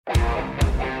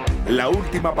La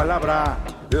última palabra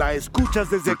la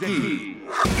escuchas desde aquí.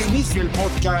 Inicia el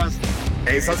podcast.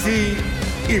 Es así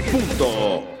y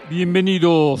punto.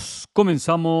 Bienvenidos,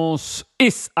 comenzamos.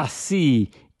 Es así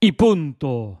y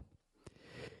punto.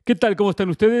 ¿Qué tal? ¿Cómo están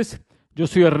ustedes? Yo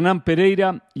soy Hernán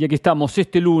Pereira y aquí estamos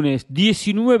este lunes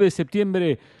 19 de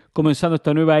septiembre comenzando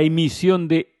esta nueva emisión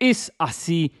de Es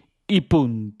así y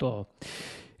punto.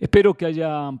 Espero que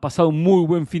hayan pasado un muy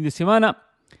buen fin de semana.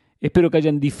 Espero que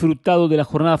hayan disfrutado de la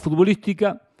jornada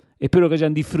futbolística, espero que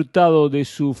hayan disfrutado de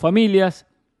sus familias,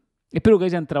 espero que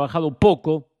hayan trabajado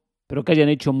poco, pero que hayan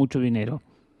hecho mucho dinero.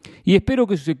 Y espero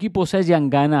que sus equipos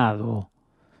hayan ganado.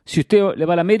 Si usted le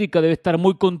va a la América debe estar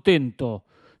muy contento,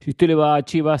 si usted le va a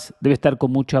Chivas debe estar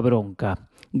con mucha bronca.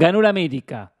 Ganó la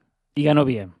América y ganó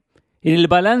bien. En el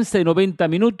balance de 90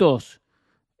 minutos,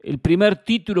 el primer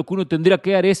título que uno tendría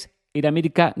que dar es: el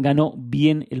América ganó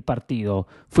bien el partido,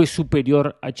 fue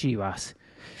superior a Chivas.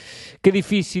 Qué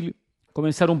difícil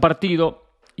comenzar un partido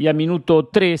y a minuto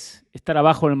 3 estar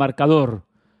abajo en el marcador,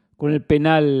 con el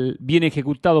penal bien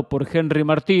ejecutado por Henry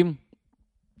Martín.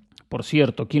 Por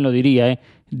cierto, ¿quién lo diría?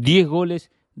 10 goles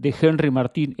de Henry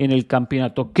Martín en el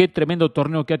campeonato. Qué tremendo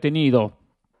torneo que ha tenido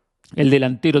el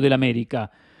delantero del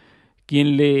América.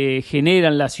 Quien le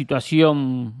generan la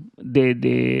situación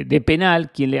de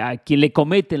penal, a quien le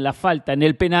cometen la falta en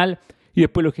el penal y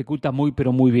después lo ejecuta muy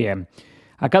pero muy bien.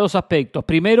 Acá dos aspectos.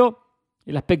 Primero,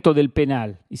 el aspecto del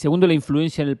penal y segundo, la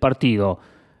influencia en el partido.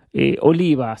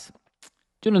 Olivas,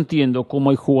 yo no entiendo cómo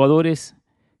hay jugadores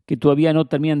que todavía no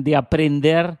terminan de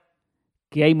aprender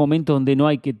que hay momentos donde no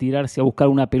hay que tirarse a buscar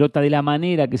una pelota de la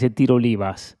manera que se tira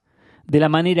Olivas, de la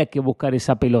manera que buscar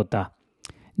esa pelota.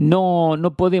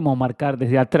 No podemos marcar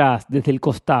desde atrás, desde el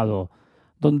costado,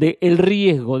 donde el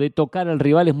riesgo de tocar al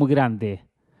rival es muy grande.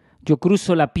 Yo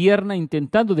cruzo la pierna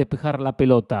intentando despejar la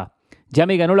pelota. Ya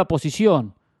me ganó la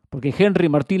posición, porque Henry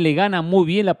Martín le gana muy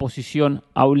bien la posición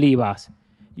a Olivas.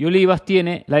 Y Olivas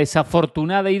tiene la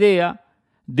desafortunada idea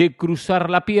de cruzar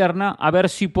la pierna a ver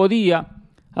si podía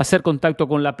hacer contacto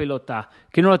con la pelota,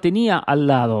 que no la tenía al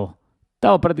lado.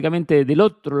 Estaba prácticamente del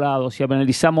otro lado, si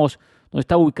analizamos donde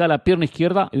está ubicada la pierna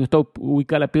izquierda y donde está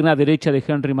ubicada la pierna derecha de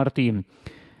Henry Martín.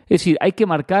 Es decir, hay que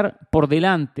marcar por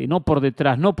delante, no por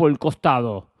detrás, no por el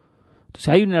costado. Entonces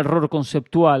hay un error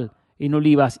conceptual en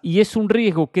Olivas y es un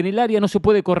riesgo que en el área no se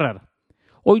puede correr.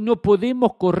 Hoy no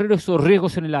podemos correr esos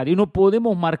riesgos en el área, no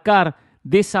podemos marcar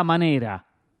de esa manera.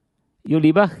 Y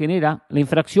Olivas genera la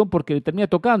infracción porque le termina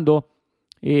tocando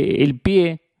el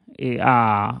pie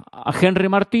a Henry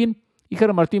Martín. Y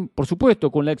Henry Martín, por supuesto,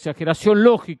 con la exageración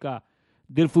lógica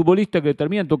del futbolista que le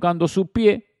termina tocando su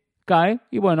pie, cae.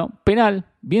 Y bueno, penal,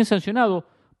 bien sancionado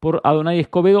por Adonai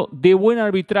Escobedo, de buen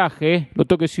arbitraje, lo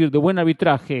tengo que decir, de buen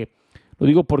arbitraje. Lo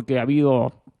digo porque ha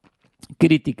habido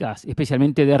críticas,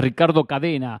 especialmente de Ricardo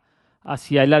Cadena,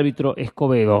 hacia el árbitro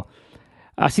Escobedo.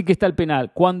 Así que está el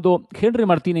penal. Cuando Henry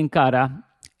Martín encara,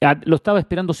 lo estaba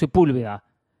esperando Sepúlveda.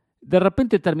 De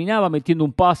repente terminaba metiendo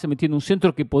un pase, metiendo un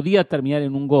centro que podía terminar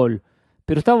en un gol.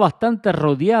 Pero estaba bastante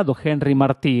rodeado Henry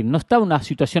Martín, no estaba en una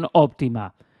situación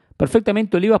óptima.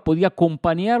 Perfectamente Olivas podía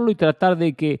acompañarlo y tratar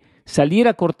de que saliera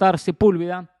a cortar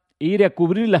Sepúlveda e ir a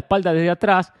cubrir la espalda desde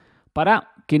atrás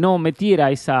para que no metiera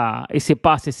ese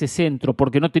pase, ese centro,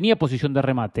 porque no tenía posición de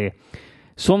remate.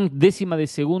 Son décimas de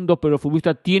segundo, pero el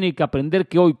futbolista tiene que aprender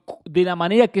que hoy, de la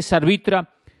manera que se arbitra,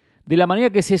 de la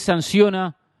manera que se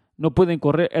sanciona, no pueden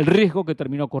correr el riesgo que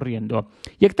terminó corriendo.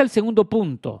 Y aquí está el segundo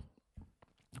punto.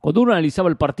 Cuando uno analizaba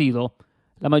el partido,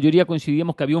 la mayoría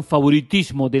coincidíamos que había un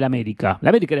favoritismo del América. La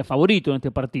América era favorito en este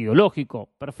partido, lógico,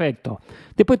 perfecto.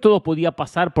 Después todo podía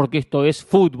pasar porque esto es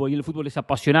fútbol y el fútbol es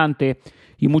apasionante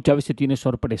y muchas veces tiene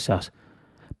sorpresas.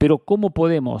 Pero ¿cómo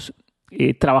podemos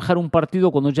trabajar un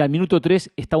partido cuando ya al minuto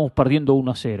 3 estamos perdiendo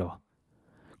 1-0?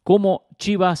 ¿Cómo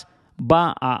Chivas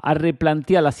va a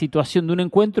replantear la situación de un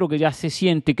encuentro que ya se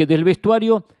siente que del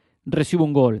vestuario recibe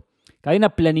un gol? Cadena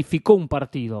planificó un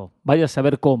partido, vaya a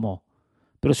saber cómo,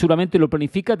 pero seguramente lo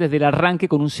planifica desde el arranque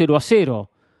con un 0-0.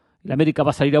 El América va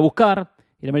a salir a buscar,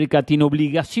 el América tiene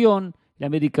obligación, el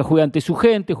América juega ante su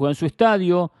gente, juega en su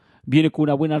estadio, viene con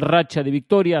una buena racha de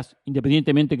victorias,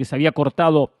 independientemente que se había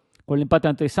cortado con el empate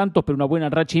ante Santos, pero una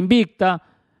buena racha invicta.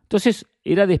 Entonces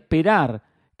era de esperar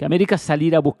que América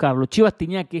saliera a buscarlo. Chivas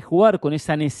tenía que jugar con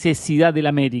esa necesidad del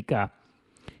América.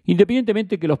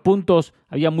 Independientemente que los puntos,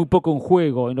 había muy poco en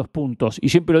juego en los puntos, y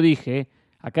siempre lo dije,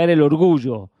 acá era el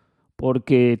orgullo,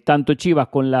 porque tanto Chivas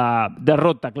con la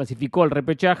derrota clasificó al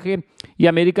repechaje y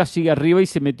América sigue arriba y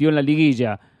se metió en la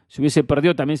liguilla. Si hubiese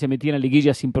perdido también se metía en la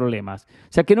liguilla sin problemas. O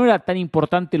sea que no era tan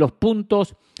importante los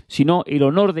puntos, sino el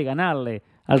honor de ganarle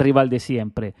al rival de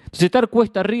siempre. Entonces estar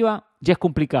cuesta arriba ya es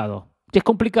complicado. ya es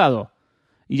complicado.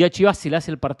 Y ya Chivas se le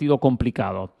hace el partido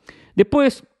complicado.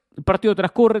 Después, el partido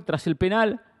transcurre tras el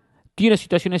penal. Tiene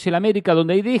situaciones en América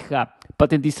donde ahí deja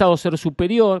patentizado ser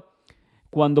superior.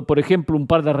 Cuando, por ejemplo, un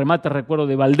par de remates, recuerdo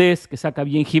de Valdés, que saca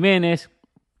bien Jiménez.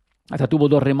 Hasta tuvo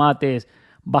 2 remates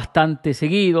bastante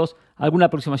seguidos. Alguna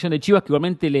aproximación de Chivas que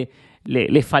igualmente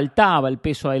le faltaba el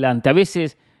peso adelante. A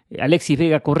veces Alexis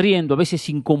Vega corriendo, a veces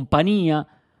sin compañía.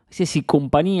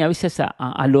 A veces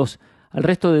al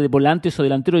resto de volantes o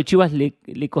delanteros de Chivas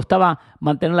le costaba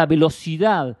mantener la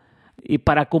velocidad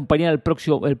para acompañar al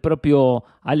propio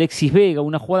Alexis Vega.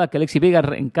 Una jugada que Alexis Vega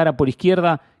encara por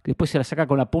izquierda, que después se la saca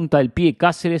con la punta del pie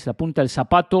Cáceres, la punta del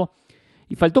zapato.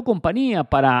 Y faltó compañía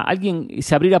para alguien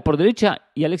se abriera por derecha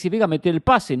y Alexis Vega meter el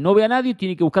pase. No ve a nadie,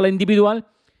 tiene que buscar la individual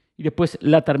y después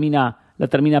la termina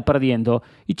perdiendo.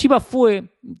 Y Chivas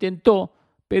intentó,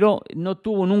 pero no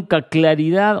tuvo nunca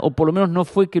claridad, o por lo menos no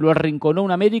fue que lo arrinconó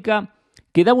un América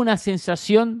que daba una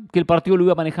sensación que el partido lo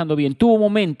iba manejando bien. Tuvo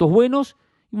momentos buenos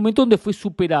y momentos donde fue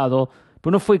superado,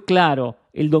 pero no fue claro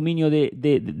el dominio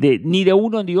ni de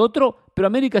uno ni de otro, pero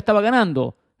América estaba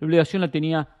ganando. La obligación la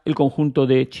tenía el conjunto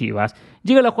de Chivas.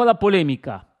 Llega la jugada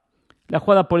polémica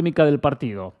del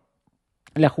partido.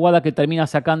 La jugada que termina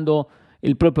sacando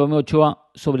el propio Memo Ochoa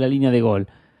sobre la línea de gol.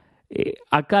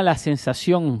 Acá la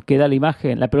sensación que da la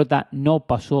imagen, la pelota no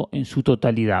pasó en su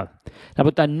totalidad. La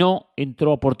pelota no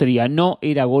entró a portería, no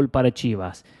era gol para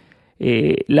Chivas.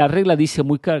 La regla dice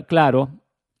muy claro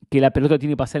que la pelota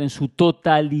tiene que pasar en su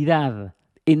totalidad.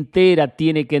 Entera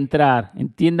tiene que entrar,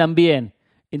 entiendan bien.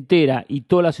 Entera, y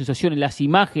todas las sensaciones, las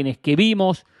imágenes que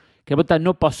vimos, que la pelota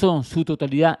no pasó en su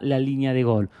totalidad la línea de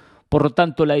gol. Por lo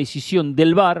tanto, la decisión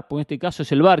del VAR, porque en este caso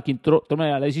es el VAR quien toma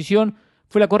la decisión,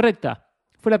 fue la correcta.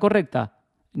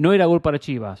 No era gol para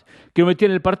Chivas. Que lo metía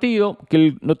en el partido, que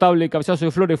el notable cabezazo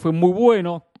de Flores fue muy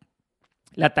bueno.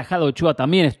 La tajada de Ochoa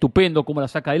también estupendo, como la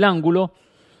saca del ángulo.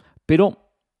 Pero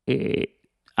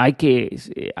hay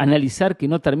que analizar que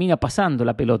no termina pasando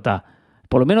la pelota.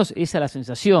 Por lo menos esa es la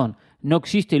sensación. No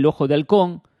existe el ojo de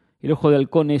halcón. El ojo de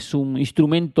halcón es un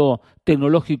instrumento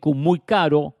tecnológico muy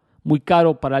caro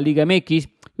para la Liga MX.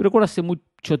 Yo recuerdo hace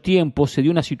mucho tiempo se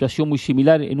dio una situación muy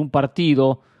similar en un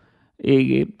partido.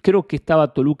 Creo que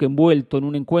estaba Toluca envuelto en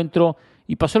un encuentro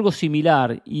y pasó algo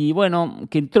similar. Y bueno,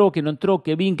 que entró, que no entró,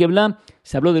 que bien, que blan,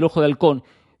 se habló del ojo de halcón.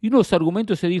 Y uno de los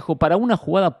argumentos se dijo, para una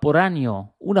jugada por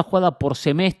año, una jugada por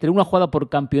semestre, una jugada por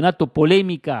campeonato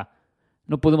polémica,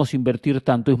 no podemos invertir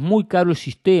tanto. Es muy caro el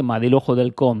sistema del ojo de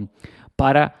halcón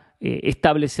para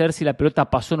establecer si la pelota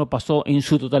pasó o no pasó en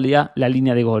su totalidad la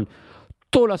línea de gol.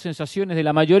 Todas las sensaciones de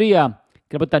la mayoría,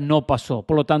 que la pelota no pasó.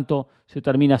 Por lo tanto, se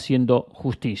termina haciendo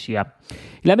justicia.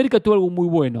 El América tuvo algo muy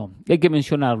bueno, y hay que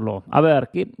mencionarlo. A ver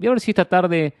si esta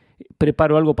tarde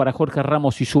preparo algo para Jorge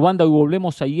Ramos y su banda. Hoy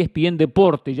volvemos a ESPN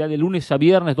Deporte, ya de lunes a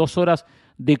viernes, 2 horas,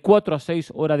 de 4 a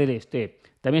 6 horas del este.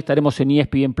 También estaremos en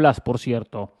ESPN Plus, por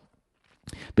cierto.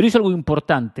 Pero es algo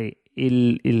importante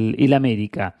el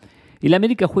América. El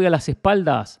América juega a las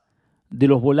espaldas de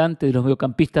los volantes, de los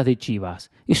mediocampistas de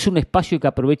Chivas. Es un espacio que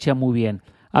aprovecha muy bien.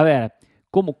 A ver,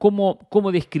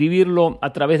 ¿cómo describirlo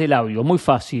a través del audio? Muy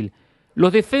fácil.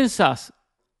 Los defensas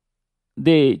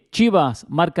de Chivas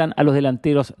marcan a los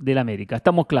delanteros del América.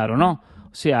 Estamos claros, ¿no?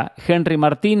 O sea, Henry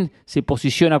Martín se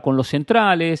posiciona con los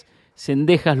centrales,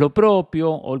 Cendejas lo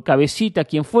propio, o el Cabecita,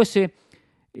 quien fuese,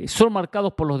 son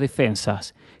marcados por los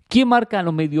defensas. ¿Quién marca a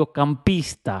los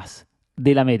mediocampistas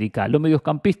del América? Los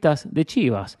mediocampistas de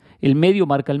Chivas. El medio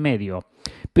marca el medio.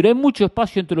 Pero hay mucho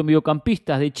espacio entre los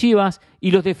mediocampistas de Chivas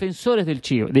y los defensores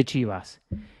de Chivas.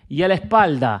 Y a la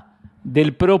espalda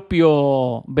del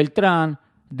propio Beltrán,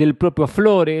 del propio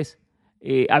Flores,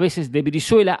 a veces de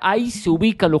Brizuela, ahí se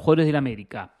ubican los jugadores del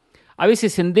América. A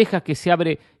veces Cendejas, que se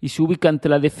abre y se ubica entre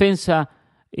la defensa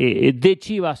de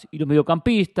Chivas y los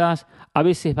mediocampistas, a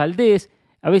veces Valdés,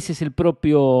 a veces el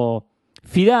propio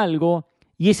Fidalgo,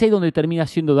 y es ahí donde termina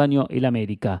haciendo daño el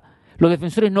América. Los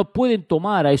defensores no pueden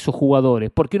tomar a esos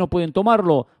jugadores. ¿Por qué no pueden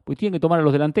tomarlo? Pues tienen que tomar a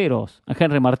los delanteros, a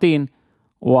Henry Martín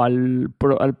o al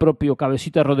propio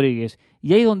Cabecita Rodríguez.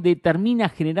 Y ahí es donde termina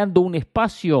generando un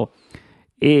espacio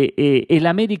el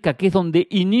América, que es donde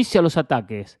inicia los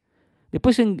ataques.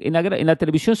 Después en la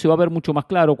televisión se va a ver mucho más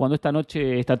claro cuando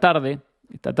esta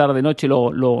tarde noche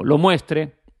lo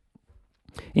muestre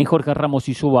en Jorge Ramos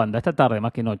y su banda, esta tarde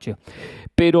más que noche.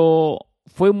 Pero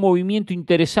fue un movimiento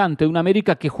interesante de una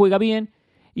América que juega bien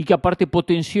y que aparte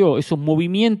potenció esos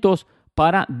movimientos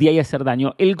para de ahí hacer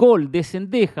daño. El gol de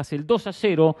Cendejas, el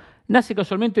 2-0, nace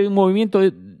casualmente de un movimiento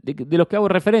de los que hago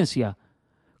referencia,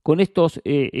 con estos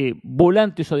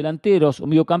volantes o delanteros o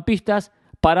mediocampistas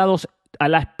parados a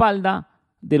la espalda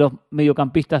de los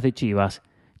mediocampistas de Chivas.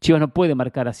 Chivas no puede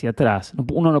marcar hacia atrás.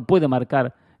 Uno no puede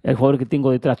marcar al jugador que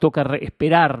tengo detrás. Toca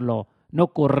esperarlo, no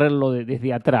correrlo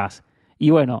desde atrás. Y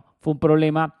bueno, fue un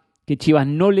problema que Chivas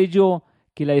no leyó,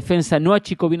 que la defensa no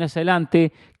achicó bien hacia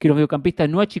adelante, que los mediocampistas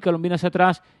no achicaron bien hacia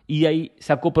atrás, y ahí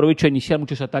sacó provecho a iniciar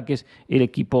muchos ataques el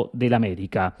equipo del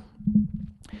América.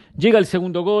 Llega el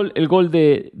segundo gol, el gol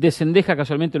de Cendejas,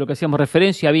 casualmente lo que hacíamos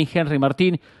referencia, bien Henry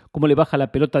Martín, cómo le baja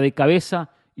la pelota de cabeza,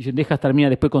 y Cendejas termina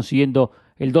después consiguiendo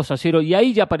el 2-0, y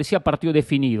ahí ya parecía partido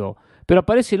definido. Pero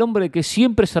aparece el hombre que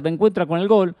siempre se reencuentra con el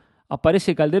gol,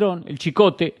 aparece Calderón, el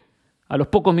chicote, a los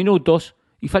pocos minutos,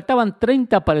 y faltaban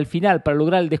 30 para el final, para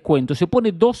lograr el descuento. Se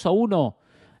pone 2-1,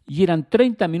 y eran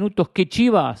 30 minutos que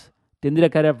Chivas tendría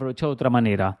que haber aprovechado de otra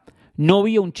manera. No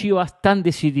había un Chivas tan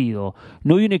decidido,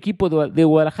 no había un equipo de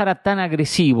Guadalajara tan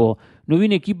agresivo, no había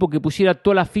un equipo que pusiera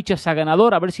todas las fichas a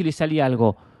ganador a ver si le salía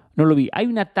algo. No lo vi. Hay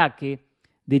un ataque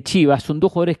de Chivas, son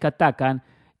 2 jugadores que atacan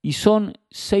y son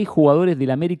 6 jugadores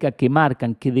del América que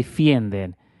marcan, que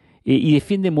defienden. Y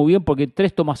defienden muy bien porque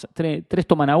 3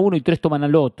 toman a uno y 3 toman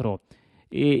al otro.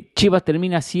 Chivas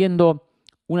termina siendo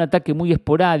un ataque muy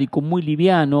esporádico, muy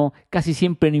liviano, casi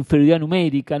siempre en inferioridad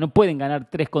numérica. No pueden ganar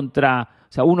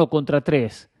 1 contra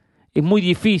 3. Es muy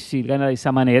difícil ganar de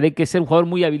esa manera. Hay que ser un jugador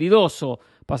muy habilidoso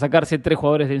para sacarse 3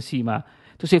 jugadores de encima.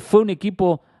 Entonces fue un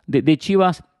equipo de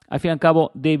Chivas, al fin y al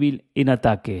cabo, débil en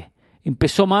ataque.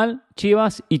 Empezó mal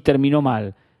Chivas y terminó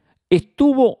mal.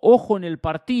 Estuvo, ojo, en el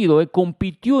partido,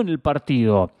 compitió en el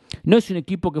partido. No es un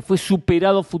equipo que fue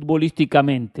superado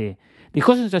futbolísticamente.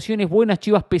 Dejó sensaciones buenas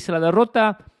Chivas pese a la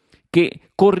derrota, que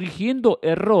corrigiendo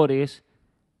errores,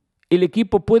 el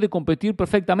equipo puede competir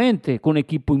perfectamente con un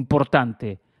equipo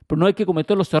importante. Pero no hay que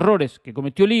cometer los errores que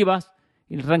cometió Olivas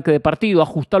en el arranque de partido,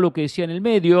 ajustar lo que decía en el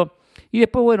medio, y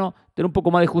después, bueno, tener un poco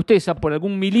más de justeza, por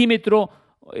algún milímetro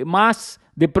más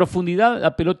de profundidad,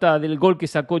 la pelota del gol que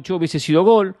sacó Cho hubiese sido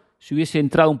gol, si hubiese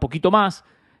entrado un poquito más.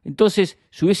 Entonces,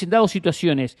 se hubiesen dado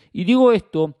situaciones. Y digo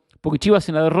esto porque Chivas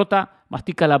en la derrota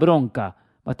mastica la bronca,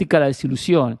 mastica la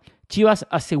desilusión. Chivas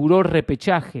aseguró el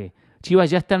repechaje.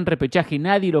 Chivas ya está en repechaje,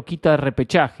 nadie lo quita de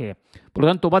repechaje. Por lo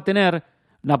tanto, va a tener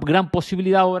una gran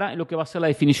posibilidad ahora en lo que va a ser la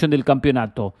definición del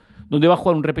campeonato, donde va a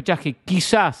jugar un repechaje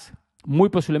quizás, muy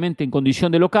posiblemente en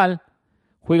condición de local,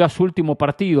 juega su último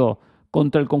partido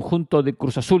contra el conjunto de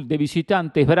Cruz Azul de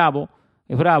visitante, es bravo,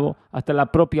 hasta la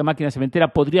propia máquina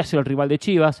cementera podría ser el rival de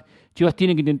Chivas. Chivas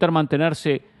tiene que intentar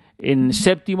mantenerse en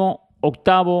séptimo,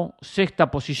 octavo, sexta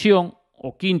posición,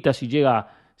 o quinta si llega,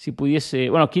 si pudiese,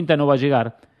 bueno, quinta no va a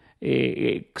llegar,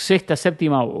 sexta,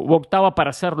 séptima u octava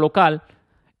para ser local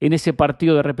en ese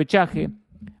partido de repechaje,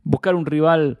 buscar un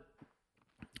rival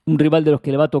de los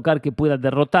que le va a tocar que pueda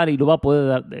derrotar y lo va a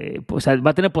poder, va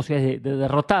a tener posibilidades de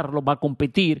derrotarlo, va a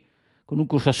competir con un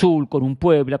Cruz Azul, con un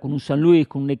Puebla, con un San Luis,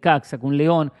 con un Necaxa, con un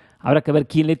León. Habrá que ver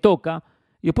quién le toca.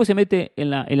 Y después se mete en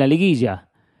la liguilla.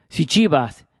 Si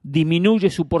Chivas disminuye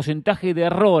su porcentaje de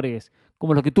errores,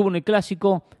 como los que tuvo en el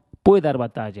Clásico, puede dar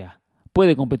batalla,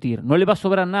 puede competir. No le va a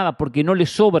sobrar nada porque no le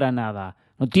sobra nada.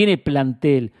 No tiene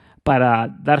plantel para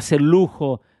darse el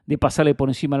lujo de pasarle por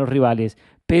encima a los rivales.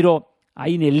 Pero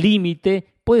ahí en el límite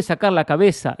puede sacar la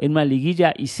cabeza en una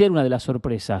liguilla y ser una de las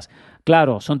sorpresas.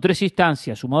 Claro, son 3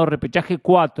 instancias, sumado repechaje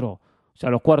 4. O sea,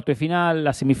 los cuartos de final,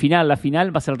 la semifinal, la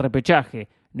final va a ser el repechaje.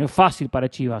 No es fácil para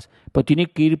Chivas, pero tiene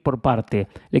que ir por parte.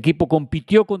 El equipo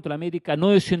compitió contra la América, no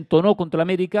desentonó contra la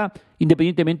América,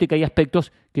 independientemente que hay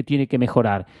aspectos que tiene que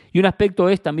mejorar. Y un aspecto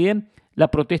es también la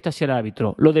protesta hacia el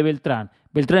árbitro, lo de Beltrán.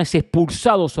 Beltrán es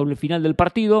expulsado sobre el final del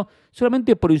partido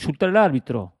solamente por insultar al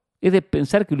árbitro. Es de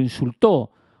pensar que lo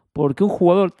insultó, porque un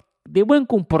jugador de buen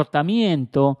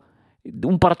comportamiento,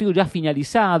 un partido ya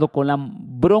finalizado, con la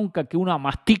bronca que uno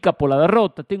mastica por la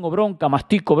derrota, tengo bronca,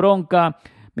 mastico bronca,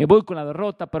 me voy con la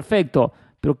derrota, perfecto,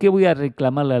 pero ¿qué voy a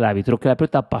reclamarle al árbitro? Que la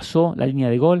pelota pasó la línea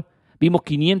de gol, vimos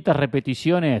 500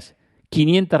 repeticiones,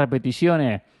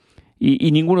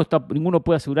 y ninguno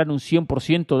puede asegurar un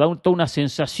 100%, da toda una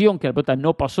sensación que la pelota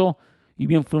no pasó, y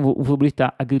bien fue un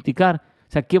futbolista a criticar.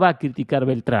 O sea, ¿qué va a criticar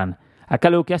Beltrán? Acá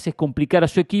lo que hace es complicar a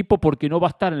su equipo porque no va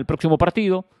a estar en el próximo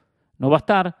partido, no va a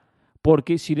estar,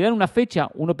 porque si le dan una fecha,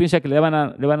 uno piensa que le van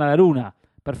a dar una.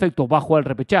 Perfecto, va a jugar el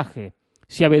repechaje.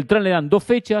 Si a Beltrán le dan 2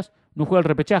 fechas, no juega el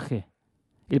repechaje.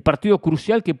 El partido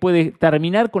crucial que puede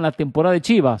terminar con la temporada de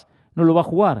Chivas, no lo va a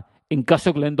jugar, en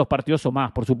caso que le den 2 partidos o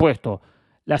más, por supuesto.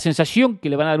 La sensación que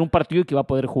le van a dar un partido y que va a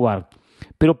poder jugar.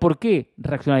 Pero ¿por qué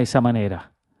reaccionar de esa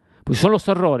manera? Pues son los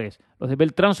errores, los de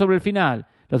Beltrán sobre el final,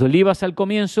 los de Olivas al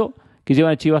comienzo, que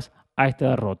llevan a Chivas a esta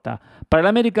derrota. Para el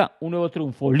América, un nuevo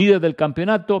triunfo. Líder del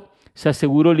campeonato, se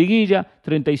aseguró liguilla,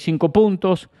 35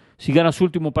 puntos. Si gana su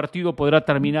último partido, podrá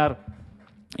terminar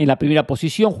en la primera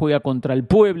posición, juega contra el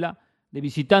Puebla, de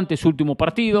visitante, su último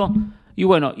partido. Y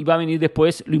bueno, y va a venir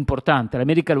después lo importante. Al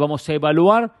América lo vamos a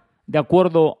evaluar de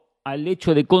acuerdo al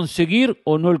hecho de conseguir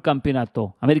o no el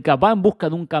campeonato. América va en busca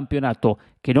de un campeonato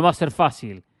que no va a ser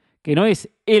fácil, que no es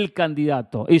el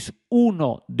candidato, es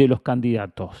uno de los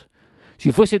candidatos.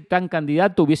 Si fuese tan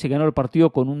candidato, hubiese ganado el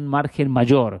partido con un margen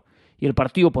mayor. Y el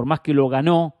partido, por más que lo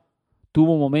ganó,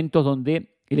 tuvo momentos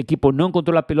donde el equipo no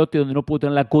encontró la pelota y donde no pudo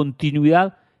tener la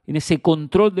continuidad en ese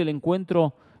control del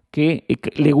encuentro que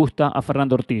le gusta a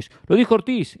Fernando Ortiz. Lo dijo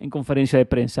Ortiz en conferencia de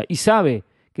prensa y sabe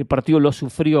que el partido lo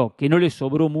sufrió, que no le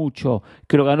sobró mucho,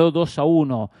 que lo ganó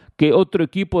 2-1, que otro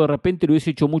equipo de repente le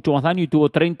hubiese hecho mucho más daño y tuvo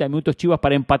 30 minutos Chivas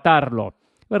para empatarlo.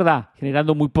 ¿Verdad?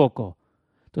 Generando muy poco.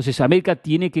 Entonces América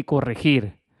tiene que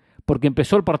corregir, porque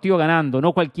empezó el partido ganando.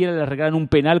 No cualquiera le regalan un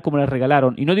penal como le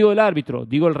regalaron. Y no digo del árbitro,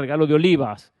 digo el regalo de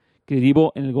Olivas, que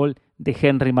derivó en el gol de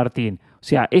Henry Martín. O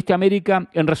sea, este América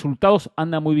en resultados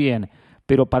anda muy bien,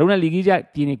 pero para una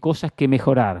liguilla tiene cosas que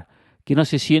mejorar. Que no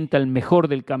se sienta el mejor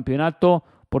del campeonato,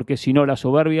 porque si no la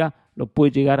soberbia lo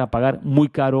puede llegar a pagar muy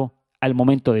caro al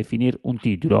momento de definir un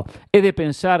título. Es de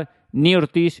pensar, ni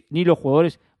Ortiz ni los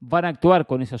jugadores van a actuar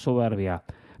con esa soberbia,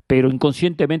 pero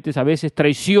inconscientemente a veces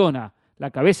traiciona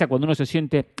la cabeza cuando uno se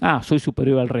siente, soy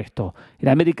superior al resto. El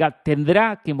América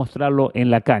tendrá que mostrarlo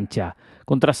en la cancha.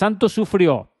 Contra Santos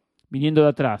sufrió, viniendo de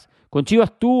atrás. Con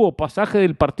Chivas tuvo pasaje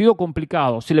del partido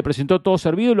complicado, se le presentó todo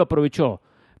servido y lo aprovechó.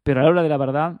 Pero a la hora de la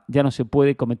verdad ya no se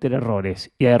puede cometer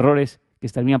errores. Y hay errores que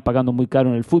se terminan pagando muy caro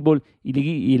en el fútbol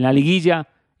y en la liguilla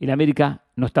el América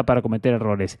no está para cometer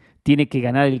errores. Tiene que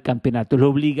ganar el campeonato. Es la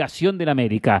obligación del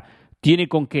América. ¿Tiene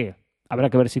con qué? Habrá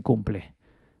que ver si cumple.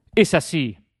 Es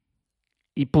así.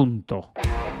 Y punto.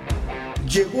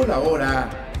 Llegó la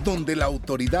hora donde la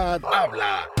autoridad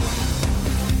habla.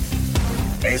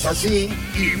 Es así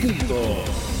y punto.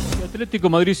 El Atlético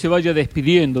de Madrid se vaya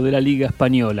despidiendo de la Liga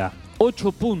Española.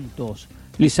 8 puntos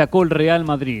le sacó el Real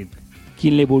Madrid,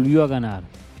 quien le volvió a ganar.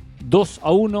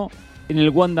 2-1 en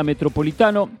el Wanda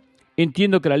Metropolitano.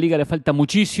 Entiendo que a la Liga le falta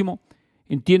muchísimo.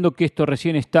 Entiendo que esto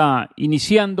recién está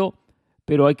iniciando,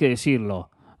 pero hay que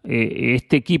decirlo.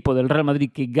 Este equipo del Real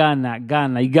Madrid que gana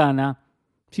y gana,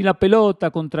 sin la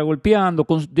pelota, contragolpeando,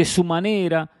 de su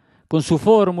manera, con su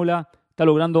fórmula, está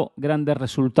logrando grandes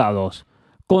resultados.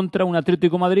 Contra un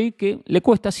Atlético de Madrid que le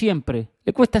cuesta siempre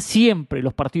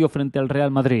los partidos frente al Real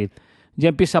Madrid. Ya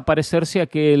empieza a parecerse a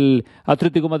aquel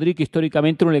Atlético de Madrid que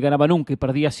históricamente no le ganaba nunca y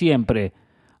perdía siempre.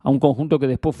 A un conjunto que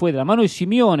después fue de la mano de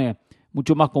Simeone,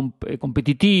 mucho más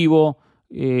competitivo,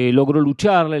 logró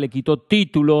lucharle, le quitó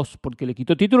títulos, porque le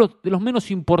quitó títulos de los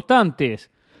menos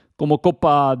importantes, como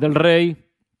Copa del Rey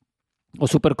o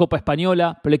Supercopa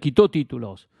Española, pero le quitó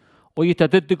títulos. Hoy este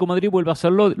Atlético de Madrid vuelve a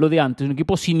hacerlo lo de antes, un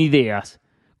equipo sin ideas,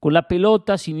 con la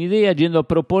pelota, sin ideas, yendo a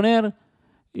proponer,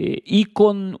 y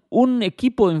con un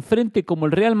equipo enfrente como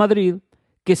el Real Madrid,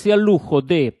 que sea el lujo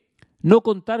de no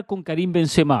contar con Karim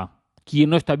Benzema, quien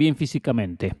no está bien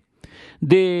físicamente,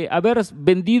 de haber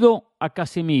vendido a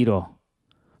Casemiro.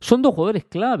 Son dos jugadores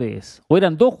claves, o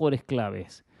eran dos jugadores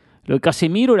claves. Lo de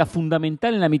Casemiro era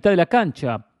fundamental en la mitad de la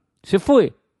cancha. Se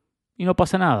fue y no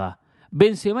pasa nada.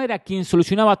 Benzema era quien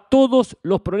solucionaba todos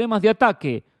los problemas de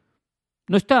ataque.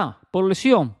 No está, por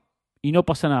lesión, y no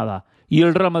pasa nada. Y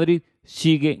el Real Madrid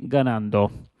sigue ganando.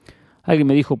 Alguien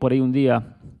me dijo por ahí un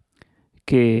día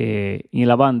que, y en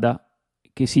la banda,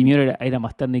 que Simeone era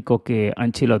más técnico que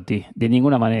Ancelotti. De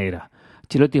ninguna manera.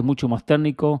 Ancelotti es mucho más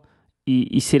técnico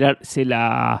y se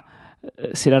la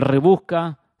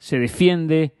rebusca, se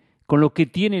defiende, con lo que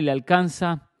tiene le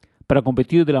alcanza para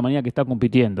competir de la manera que está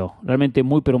compitiendo. Realmente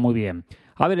muy, pero muy bien.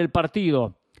 A ver, el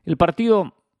partido. El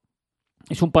partido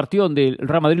es un partido donde el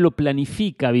Real Madrid lo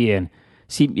planifica bien.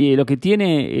 Lo que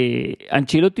tiene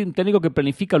Ancelotti, un técnico que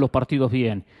planifica los partidos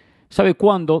bien. Sabe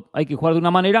cuándo hay que jugar de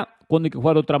una manera, cuándo hay que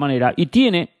jugar de otra manera. Y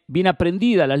tiene bien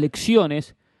aprendidas las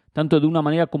lecciones, tanto de una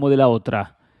manera como de la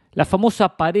otra. La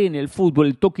famosa pared en el fútbol,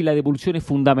 el toque y la devolución es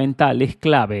fundamental, es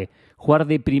clave. Jugar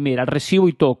de primera, recibo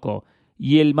y toco.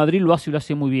 Y el Madrid lo hace y lo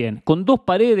hace muy bien. Con dos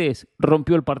paredes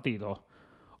rompió el partido.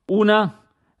 Una,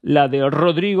 la de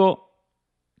Rodrigo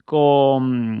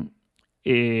con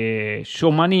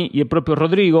Tchouaméni y el propio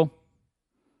Rodrigo.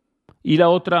 Y la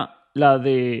otra, la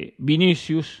de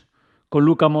Vinicius con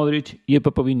Luka Modric y el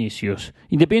propio Vinicius.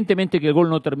 Independientemente que el gol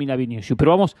no termina Vinicius.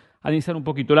 Pero vamos a analizar un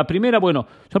poquito. La primera, bueno,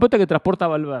 es una pelota que transporta a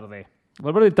Valverde.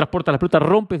 Valverde transporta la pelota,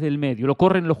 rompe desde el medio. Lo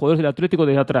corren los jugadores del Atlético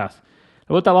desde atrás. La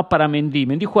pelota va para Mendy.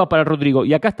 Mendy juega para Rodrigo.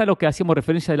 Y acá está lo que hacíamos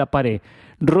referencia de la pared.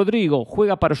 Rodrigo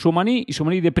juega para Tchouaméni y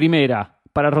Tchouaméni de primera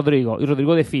para Rodrigo. Y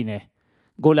Rodrigo define.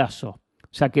 Golazo.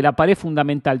 O sea que la pared es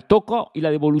fundamental. Toco y la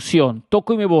devolución.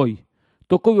 Toco y me voy.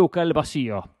 tocó buscar el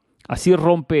vacío. Así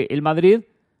rompe el Madrid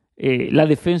la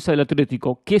defensa del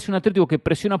Atlético, que es un Atlético que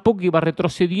presiona poco y va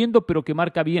retrocediendo, pero que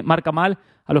marca mal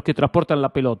a los que transportan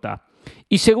la pelota.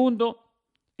 Y segundo,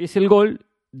 es el gol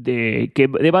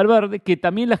de Valverde, que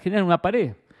también la genera en una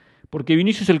pared, porque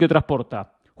Vinicius es el que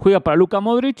transporta. Juega para Luka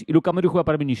Modric y Luka Modric juega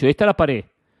para Vinicius. Ahí está la pared.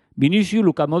 Vinicius,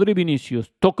 Luka Modric,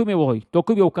 Vinicius. Toco y me voy.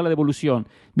 Toco y voy a buscar la devolución.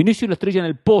 Vinicius lo estrella en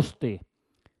el poste.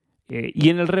 Y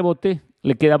en el rebote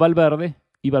le queda Valverde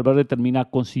y Valverde termina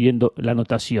consiguiendo la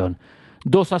anotación.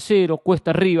 2-0,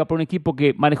 cuesta arriba para un equipo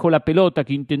que manejó la pelota,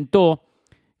 que intentó,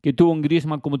 que tuvo un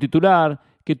Griezmann como titular,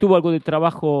 que tuvo algo de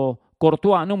trabajo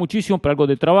Courtois, no muchísimo, pero algo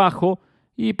de trabajo,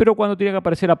 pero cuando tenía que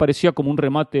aparecer aparecía como un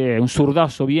remate, un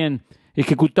zurdazo bien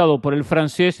ejecutado por el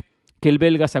francés, que el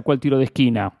belga sacó al tiro de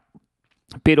esquina.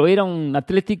 Pero era un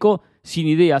Atlético sin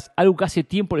ideas, algo que hace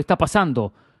tiempo le está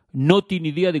pasando. No tiene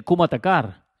idea de cómo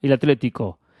atacar el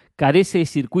Atlético, carece de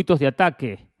circuitos de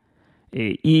ataque.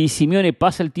 Y Simeone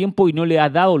pasa el tiempo y no le ha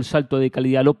dado el salto de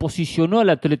calidad. Lo posicionó al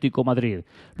Atlético Madrid,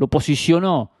 lo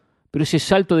posicionó, pero ese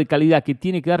salto de calidad que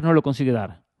tiene que dar no lo consigue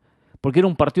dar. Porque era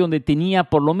un partido donde tenía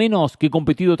por lo menos que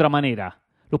competir de otra manera.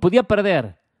 Lo podía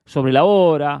perder sobre la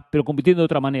hora, pero compitiendo de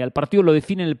otra manera. El partido lo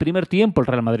define en el primer tiempo el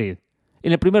Real Madrid.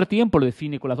 En el primer tiempo lo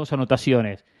define con las 2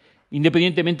 anotaciones.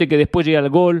 Independientemente que después llega el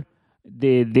gol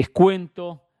de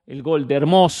descuento, el gol de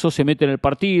Hermoso, se mete en el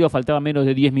partido, faltaba menos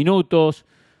de 10 minutos,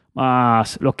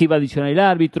 más los que iba a adicionar el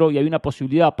árbitro, y había una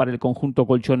posibilidad para el conjunto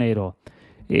colchonero.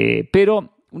 Pero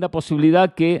una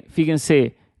posibilidad que,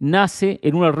 fíjense, nace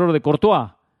en un error de Courtois.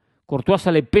 Courtois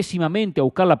sale pésimamente a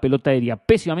buscar la pelota aérea,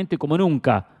 pésimamente como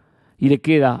nunca, y le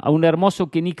queda a un Hermoso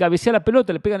que ni cabecea la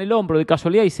pelota, le pega en el hombro de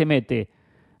casualidad y se mete.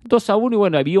 2-1 y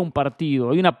bueno, había un partido,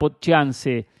 había una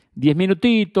chance, 10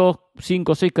 minutitos,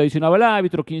 5 o 6 que adicionaba el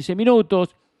árbitro, 15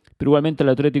 minutos, pero igualmente al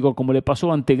Atlético, como le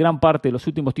pasó ante gran parte de los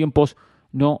últimos tiempos,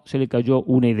 no se le cayó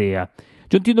una idea.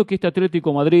 Yo entiendo que este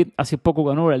Atlético Madrid hace poco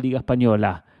ganó la Liga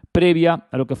Española, previa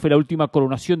a lo que fue la última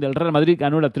coronación del Real Madrid,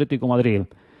 ganó el Atlético Madrid.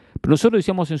 Pero nosotros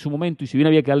decíamos en su momento, y si bien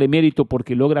había que darle mérito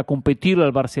porque logra competirle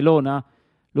al Barcelona,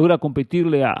 logra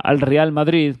competirle al Real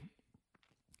Madrid,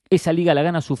 esa liga la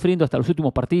gana sufriendo hasta los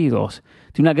últimos partidos.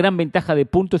 Tiene una gran ventaja de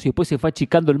puntos y después se fue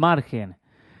achicando el margen.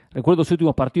 Recuerdo los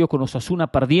últimos partidos con Osasuna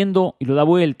perdiendo y lo da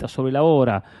vuelta sobre la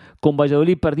hora, con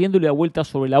Valladolid perdiendo y le da vuelta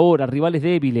sobre la hora, rivales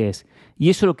débiles. Y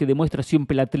eso es lo que demuestra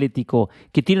siempre el Atlético,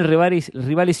 que tiene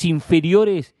rivales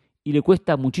inferiores y le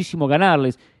cuesta muchísimo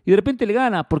ganarles. Y de repente le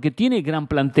gana porque tiene gran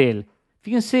plantel.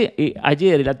 Fíjense,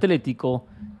 ayer el Atlético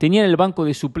tenía en el banco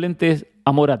de suplentes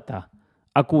a Morata,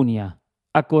 a Acuña,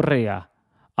 a Correa,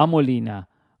 a Molina,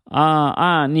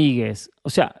 a Níguez. O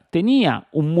sea, tenía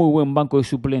un muy buen banco de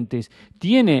suplentes.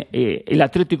 Tiene el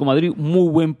Atlético de Madrid un muy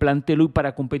buen plantel hoy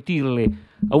para competirle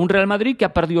a un Real Madrid que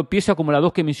ha perdido piezas como las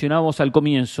 2 que mencionábamos al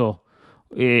comienzo,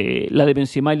 la de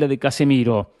Benzema y la de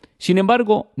Casemiro. Sin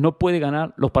embargo, no puede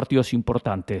ganar los partidos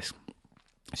importantes.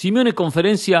 Simeone en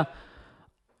conferencia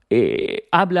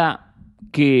habla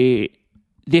que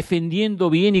defendiendo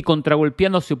bien y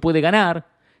contragolpeando se puede ganar,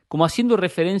 como haciendo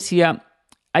referencia.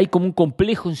 Hay como un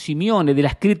complejo en Simeone de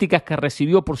las críticas que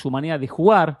recibió por su manera de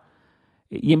jugar,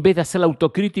 y en vez de hacer la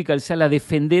autocrítica, él sale a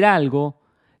defender algo,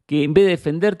 que en vez de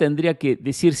defender tendría que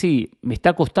decir, sí, me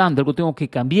está costando, algo tengo que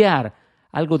cambiar,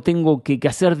 algo tengo que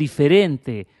hacer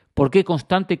diferente. ¿Por qué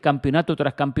constante campeonato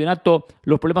tras campeonato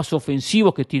los problemas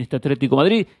ofensivos que tiene este Atlético de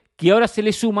Madrid, que ahora se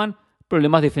le suman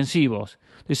problemas defensivos?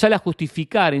 Entonces sale a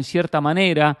justificar en cierta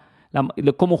manera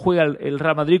cómo juega el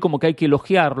Real Madrid, como que hay que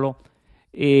elogiarlo.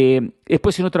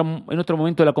 Después en otro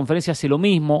momento de la conferencia hace lo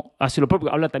mismo, hace lo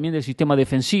propio, habla también del sistema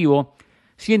defensivo,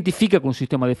 se identifica con un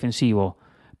sistema defensivo,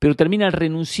 pero termina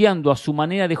renunciando a su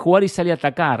manera de jugar y sale a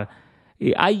atacar.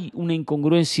 Hay una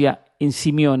incongruencia en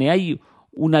Simeone, hay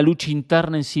una lucha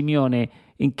interna en Simeone,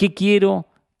 en qué quiero,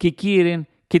 qué quieren,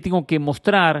 qué tengo que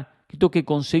mostrar, qué tengo que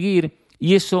conseguir,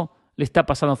 y eso le está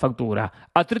pasando factura.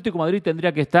 Atlético de Madrid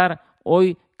tendría que estar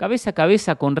hoy cabeza a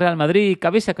cabeza con Real Madrid,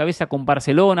 cabeza a cabeza con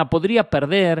Barcelona, podría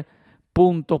perder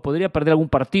puntos, podría perder algún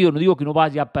partido, no digo que no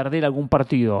vaya a perder algún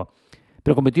partido,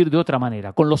 pero competir de otra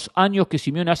manera, con los años que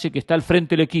Simeone hace que está al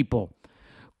frente del equipo,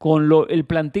 con el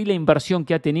plantel y la inversión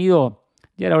que ha tenido,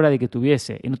 ya era hora de que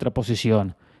estuviese en otra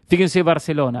posición. Fíjense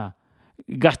Barcelona,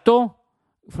 gastó,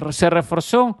 se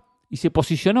reforzó y se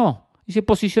posicionó,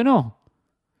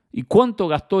 ¿Y cuánto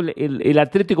gastó el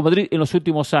Atlético de Madrid en los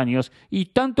últimos años? Y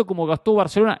tanto como gastó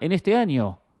Barcelona en este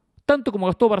año. Tanto como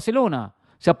gastó Barcelona.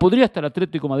 O sea, podría estar el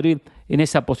Atlético de Madrid en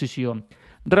esa posición.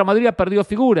 Real Madrid ha perdido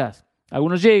figuras.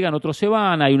 Algunos llegan, otros se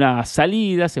van. Hay una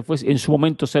salida. Se fue en su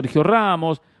momento Sergio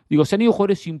Ramos. Se han ido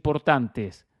jugadores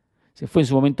importantes. se fue en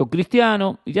su momento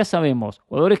Cristiano, y ya sabemos,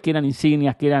 jugadores que eran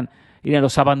insignias, que eran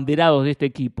los abanderados de este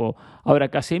equipo. Ahora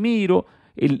Casemiro,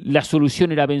 la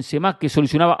solución era Benzema, que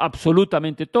solucionaba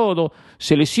absolutamente todo,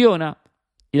 se lesiona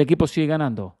y el equipo sigue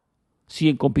ganando,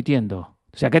 siguen compitiendo.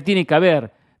 O sea, acá tiene que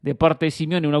haber de parte de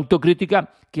Simeone una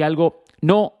autocrítica que algo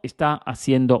no está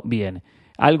haciendo bien,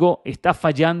 algo está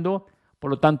fallando, por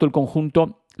lo tanto el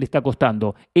conjunto le está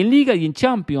costando. En Liga y en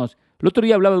Champions, el otro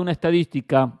día hablaba de una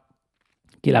estadística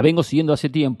que la vengo siguiendo hace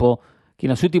tiempo, que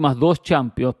en las últimas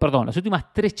las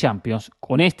últimas 3 Champions,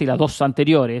 con esta y las 2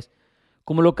 anteriores,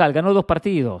 como local ganó 2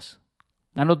 partidos.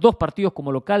 Ganó 2 partidos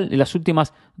como local en las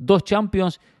últimas 2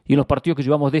 Champions y en los partidos que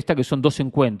llevamos de esta, que son 2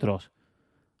 encuentros.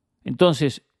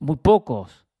 Entonces, muy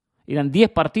pocos. Eran 10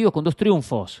 partidos con 2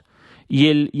 triunfos. Y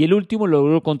el último lo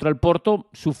logró contra el Porto,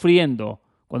 sufriendo,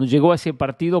 cuando llegó a ese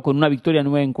partido con una victoria en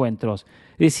 9 encuentros.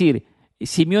 Es decir,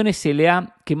 Simeone se le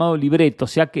ha quemado el libreto,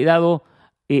 se ha quedado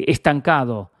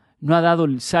estancado, no ha dado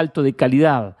el salto de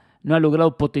calidad, no ha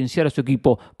logrado potenciar a su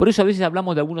equipo. Por eso a veces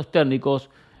hablamos de algunos técnicos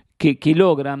que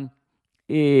logran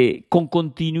con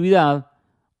continuidad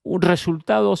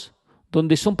resultados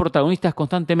donde son protagonistas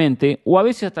constantemente, o a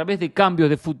veces a través de cambios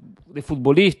de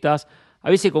futbolistas, a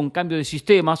veces con cambios de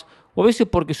sistemas, o a veces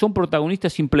porque son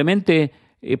protagonistas simplemente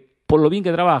por lo bien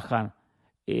que trabajan.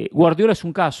 Guardiola es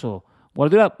un caso.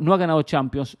 Guardiola no ha ganado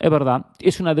Champions, es verdad,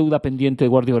 es una deuda pendiente de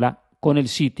Guardiola con el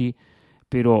City,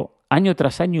 pero año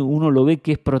tras año uno lo ve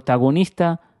que es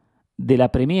protagonista de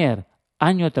la Premier,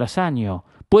 año tras año.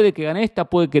 Puede que gane esta,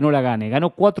 puede que no la gane. Ganó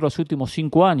 4 los últimos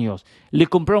 5 años. ¿Le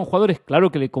compraron jugadores?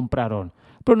 Claro que le compraron.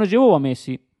 Pero no llevó a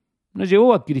Messi, no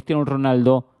llevó a Cristiano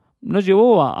Ronaldo, no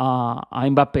llevó a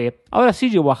Mbappé. Ahora sí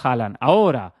llevó a Haaland,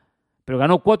 ahora. Pero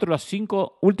ganó 4 las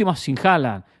 5 últimas sin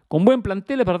Haaland. Con buen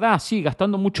plantel, es verdad, sí,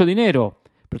 gastando mucho dinero.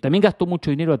 Pero también gastó mucho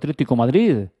dinero Atlético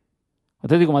Madrid.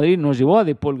 Atlético Madrid no llevó a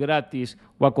De Paul gratis,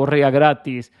 o a Correa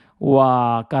gratis, o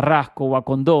a Carrasco, o a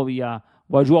Condovia,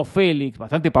 o a Joao Félix,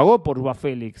 bastante pagó por Joao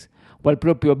Félix, o al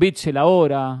propio Bitzel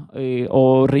ahora,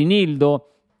 o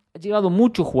Reinildo. Ha llevado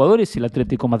muchos jugadores el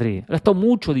Atlético Madrid, ha gastado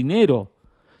mucho dinero.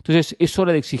 Entonces es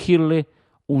hora de exigirle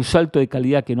un salto de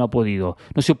calidad que no ha podido.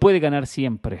 No se puede ganar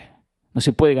siempre,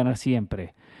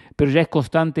 pero ya es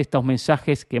constante estos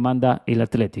mensajes que manda el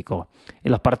Atlético.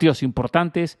 En los partidos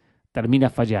importantes termina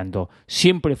fallando.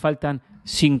 Siempre faltan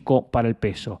 5 para el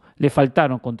peso. Le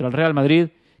faltaron contra el Real Madrid,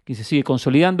 que se sigue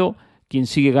consolidando, quien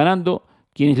sigue ganando,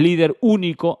 quien es líder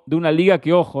único de una liga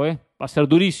que, ojo, va a ser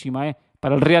durísima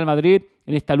para el Real Madrid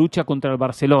en esta lucha contra el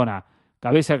Barcelona.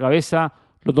 Cabeza a cabeza,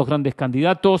 los 2 grandes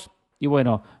candidatos, y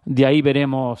bueno, de ahí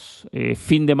veremos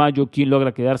fin de mayo quién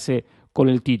logra quedarse con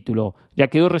el título. Ya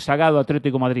quedó rezagado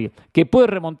Atlético Madrid. ¿Que puede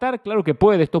remontar? Claro que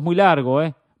puede, esto es muy largo,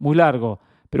 muy largo,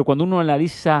 pero cuando uno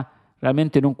analiza,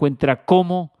 realmente no encuentra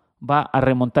cómo va a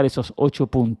remontar esos 8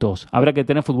 puntos. Habrá que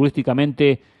tener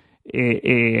futbolísticamente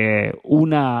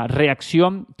una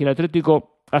reacción que el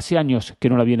Atlético hace años que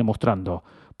no la viene mostrando.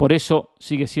 Por eso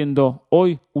sigue siendo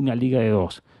hoy una liga de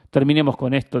 2. Terminemos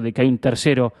con esto de que hay un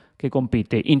tercero que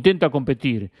compite. Intenta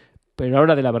competir, pero a la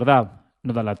hora de la verdad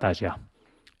no da la talla.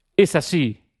 Es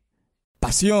así.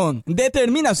 Pasión,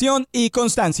 determinación y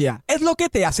constancia es lo que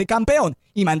te hace campeón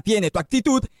y mantiene tu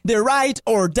actitud de ride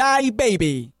or die,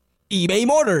 baby. eBay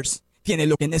Motors tiene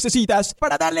lo que necesitas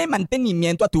para darle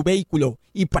mantenimiento a tu vehículo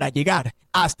y para llegar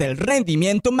hasta el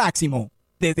rendimiento máximo.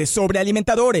 Desde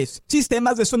sobrealimentadores,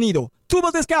 sistemas de sonido,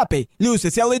 tubos de escape,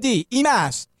 luces LED y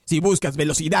más. Si buscas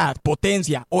velocidad,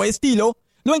 potencia o estilo,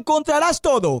 lo encontrarás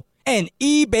todo en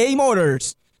eBay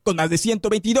Motors. Con más de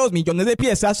 122 millones de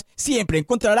piezas, siempre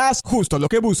encontrarás justo lo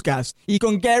que buscas. Y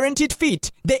con Guaranteed Fit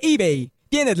de eBay,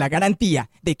 tienes la garantía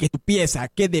de que tu pieza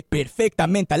quede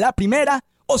perfectamente a la primera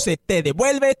o se te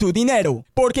devuelve tu dinero.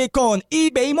 Porque con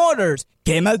eBay Motors,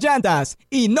 quemas llantas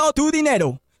y no tu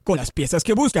dinero. Con las piezas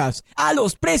que buscas, a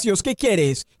los precios que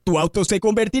quieres, tu auto se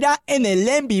convertirá en el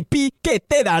MVP que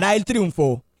te dará el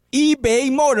triunfo.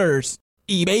 eBay Motors.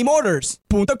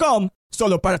 ebaymotors.com.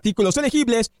 Solo para artículos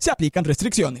elegibles se aplican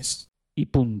restricciones. Y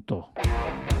punto.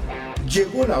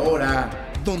 Llegó la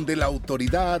hora donde la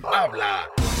autoridad habla.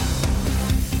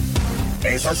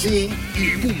 Es así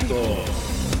y punto.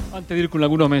 Antes de ir con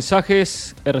algunos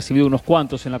mensajes, he recibido unos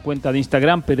cuantos en la cuenta de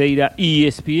Instagram, Pereira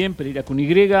ESPN, Pereira con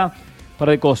Y. Par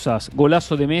de cosas.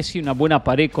 Golazo de Messi, una buena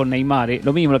pared con Neymar.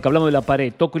 Lo mismo, lo que hablamos de la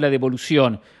pared, toco y la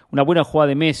devolución. Una buena jugada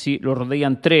de Messi, lo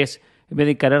rodean 3. En vez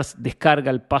de encarar,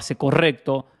 descarga el pase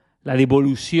correcto, la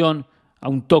devolución a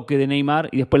un toque de Neymar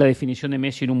y después la definición de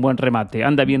Messi en un buen remate.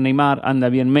 Anda bien Neymar, anda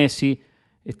bien Messi.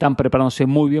 Están preparándose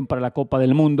muy bien para la Copa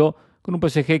del Mundo, con un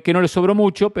PSG que no le sobró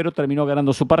mucho, pero terminó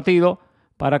ganando su partido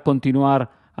para continuar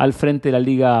al frente de la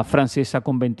Liga Francesa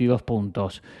con 22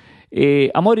 puntos.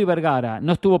 Amaury Vergara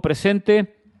no estuvo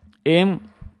presente en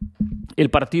el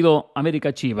partido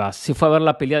América-Chivas. Se fue a ver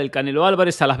la pelea del Canelo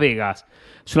Álvarez a Las Vegas.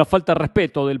 Es una falta de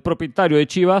respeto del propietario de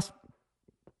Chivas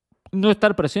no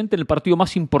estar presente en el partido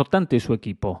más importante de su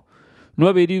equipo. No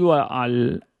haber ido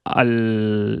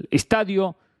al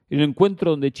estadio en el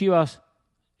encuentro donde Chivas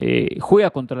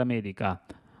juega contra el América,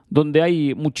 donde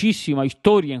hay muchísima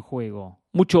historia en juego,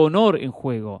 mucho honor en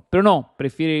juego, pero no,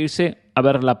 prefiere irse a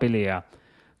ver la pelea.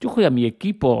 Yo juego a mi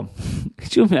equipo,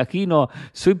 yo me imagino,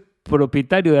 soy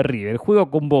propietario de River,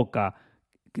 juego con Boca,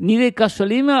 ni de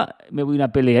casualidad me voy a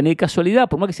una pelea, ni de casualidad,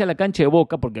 por más que sea la cancha de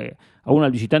Boca, porque a uno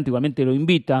al visitante igualmente lo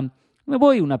invitan, me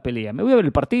voy a una pelea, me voy a ver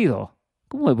el partido.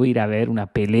 ¿Cómo me voy a ir a ver una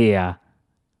pelea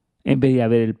en vez de ir a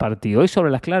ver el partido? Es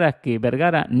sobre las claras que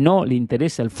Vergara no le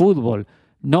interesa el fútbol,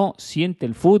 no siente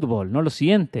el fútbol, no lo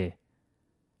siente.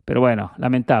 Pero bueno,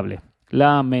 lamentable.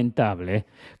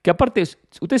 Que aparte,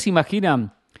 ustedes se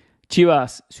imaginan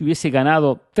Chivas si hubiese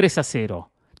ganado 3-0.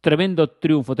 Tremendo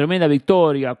triunfo, tremenda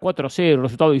victoria, 4-0,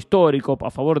 resultado histórico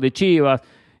a favor de Chivas.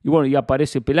 Y bueno, ya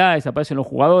aparece Peláez, aparecen los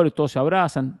jugadores, todos se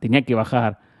abrazan. Tenía que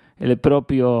bajar el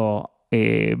propio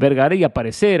Vergara y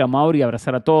aparecer a Mauri,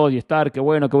 abrazar a todos y estar, qué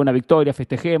buena victoria,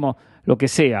 festejemos, lo que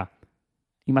sea.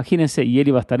 Imagínense, y él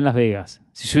iba a estar en Las Vegas.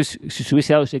 Si se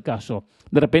hubiese dado ese caso,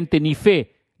 de repente ni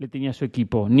fe le tenía a su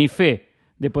equipo, ni fe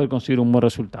de poder conseguir un buen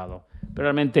resultado.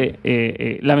 Pero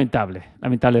realmente lamentable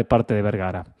de parte de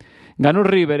Vergara. Ganó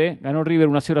River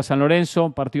 1-0 a San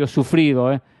Lorenzo, partido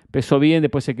sufrido, empezó bien,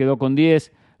 después se quedó con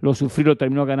 10, lo sufrido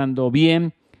terminó ganando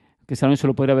bien, que San Lorenzo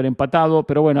lo podría haber empatado,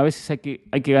 pero bueno, a veces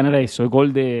hay que ganar a eso, el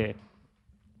gol de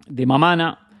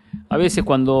Mamana, a veces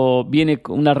cuando viene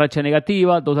una racha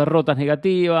negativa, 2 derrotas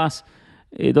negativas,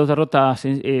 2 derrotas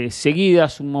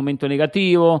seguidas, un momento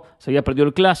negativo, se había perdido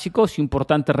el clásico, es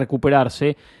importante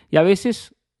recuperarse, y a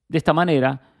veces de esta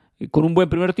manera, con un buen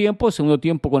primer tiempo, segundo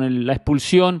tiempo con la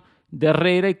expulsión de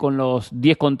Herrera y con los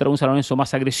 10 contra un San Lorenzo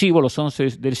más agresivo, los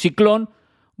 11 del Ciclón,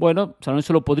 bueno, San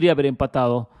Lorenzo lo podría haber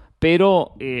empatado,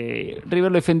 pero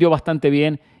River lo defendió bastante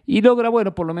bien y logra,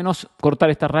 bueno, por lo menos cortar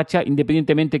esta racha,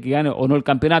 independientemente que gane o no el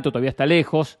campeonato, todavía está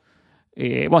lejos.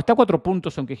 Está a 4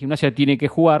 puntos, aunque Gimnasia tiene que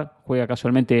jugar, juega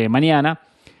casualmente mañana.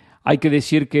 Hay que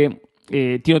decir que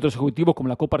tiene otros objetivos como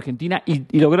la Copa Argentina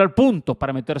y lograr puntos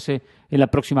para meterse en la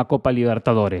próxima Copa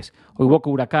Libertadores. Hoy Boca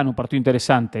Huracán, un partido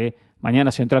interesante.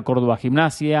 Mañana Central Córdoba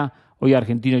Gimnasia, hoy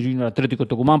Argentino Junior Atlético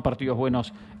Tucumán, partidos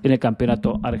buenos en el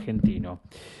campeonato argentino.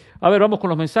 A ver, vamos con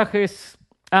los mensajes.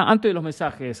 Antes de los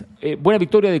mensajes, buena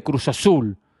victoria de Cruz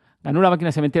Azul. Ganó la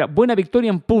máquina cementera. Buena victoria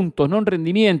en puntos, no en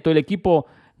rendimiento. El equipo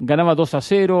ganaba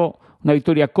 2-0, una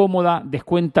victoria cómoda,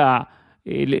 descuenta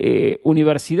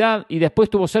Universidad y después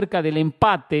estuvo cerca del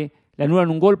empate, le anulan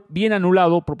un gol bien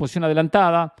anulado por posición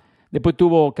adelantada, después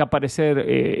tuvo que aparecer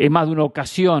en más de una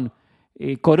ocasión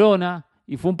Corona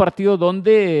y fue un partido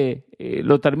donde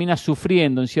lo termina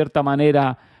sufriendo en cierta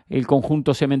manera el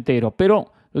conjunto cementero,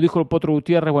 pero lo dijo el Potro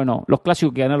Gutiérrez, bueno, los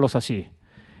clásicos hay que ganarlos así.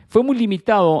 Fue muy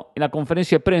limitado en la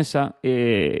conferencia de prensa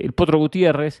el Potro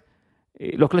Gutiérrez,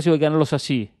 los clásicos hay que ganarlos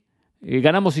así,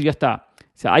 ganamos y ya está. O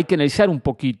sea, hay que analizar un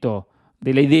poquito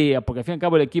de la idea, porque al fin y al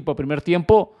cabo el equipo al primer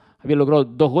tiempo había logrado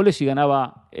 2 goles y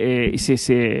ganaba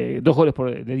 2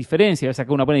 goles de diferencia, había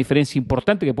sacado una buena diferencia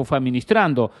importante que después fue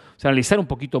administrando. O sea, analizar un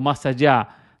poquito más allá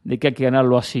de que hay que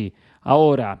ganarlo así.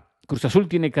 Ahora, Cruz Azul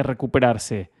tiene que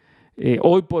recuperarse.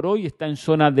 Hoy por hoy está en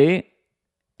zona de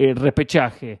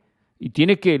repechaje y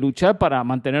tiene que luchar para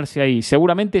mantenerse ahí.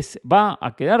 Seguramente va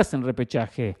a quedarse en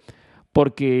repechaje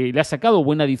porque le ha sacado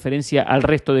buena diferencia al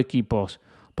resto de equipos.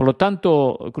 Por lo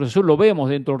tanto, Cruz Azul lo vemos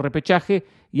dentro del repechaje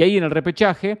y ahí en el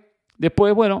repechaje,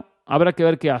 después, bueno, habrá que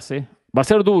ver qué hace. Va a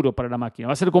ser duro para la máquina,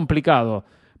 va a ser complicado,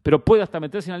 pero puede hasta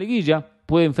meterse en la liguilla,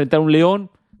 puede enfrentar a un León,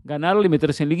 ganarle y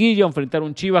meterse en liguilla, o enfrentar a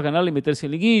un Chivas, ganarle y meterse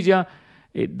en liguilla,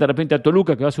 de repente a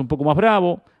Toluca que va a ser un poco más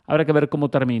bravo, habrá que ver cómo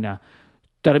termina.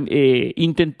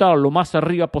 Intentar lo más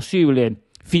arriba posible,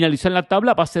 finalizar en la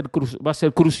tabla va a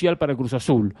ser crucial para Cruz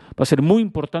Azul. Va a ser muy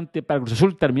importante para Cruz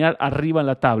Azul terminar arriba en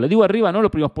la tabla. Digo arriba, no en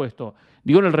los primeros puestos,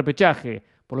 digo en el repechaje.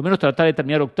 Por lo menos tratar de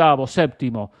terminar octavo,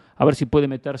 séptimo, a ver si puede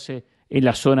meterse en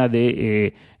la zona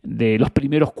de los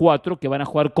primeros 4 que van a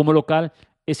jugar como local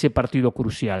ese partido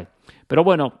crucial. Pero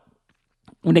bueno,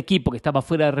 un equipo que estaba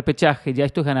fuera de repechaje, ya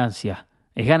esto es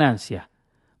ganancia.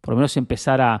 Por lo menos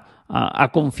empezar a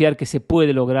confiar que se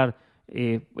puede lograr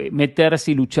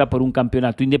meterse y luchar por un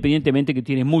campeonato, independientemente que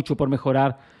tiene mucho por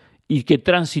mejorar y que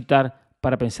transitar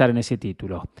para pensar en ese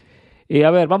título.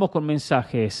 A ver, vamos con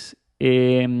mensajes.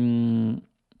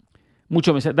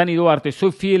 Mucho mensaje. Dani Duarte,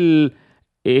 soy fiel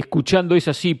escuchando Es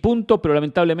Así, punto, pero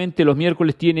lamentablemente los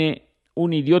miércoles tiene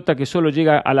un idiota que solo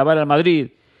llega a alabar al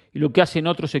Madrid y lo que hacen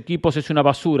otros equipos es una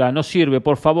basura, no sirve,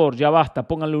 por favor, ya basta,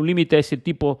 pónganle un límite a ese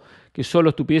tipo que solo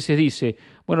estupideces dice.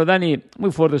 Bueno, Dani,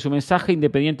 muy fuerte su mensaje,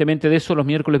 independientemente de eso, los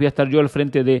miércoles voy a estar yo al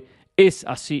frente de Es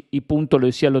Así y punto, lo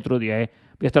decía el otro día, voy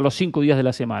a estar los 5 días de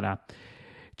la semana.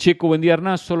 Checo, buen día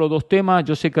Hernán, solo 2 temas,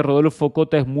 yo sé que Rodolfo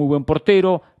Cota es muy buen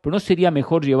portero, pero ¿no sería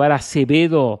mejor llevar a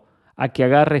Acevedo a que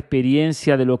agarre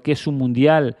experiencia de lo que es un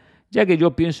mundial, ya que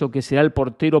yo pienso que será el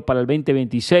portero para el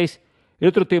 2026? El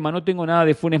otro tema, no tengo nada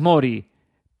de Funes Mori,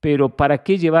 pero ¿para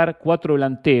qué llevar 4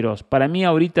 delanteros? Para mí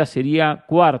ahorita sería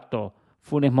cuarto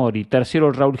Funes Mori,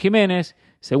 tercero Raúl Jiménez,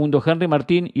 segundo Henry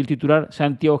Martín y el titular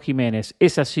Santiago Jiménez.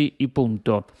 Es así y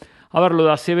punto. A ver, lo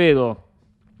de Acevedo.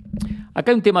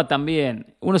 Acá hay un tema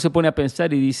también. Uno se pone a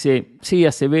pensar y dice, sí,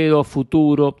 Acevedo,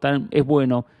 futuro, es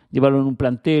bueno llevarlo en un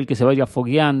plantel, que se vaya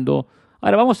fogueando.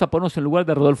 Ahora vamos a ponernos en lugar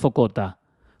de Rodolfo Cota.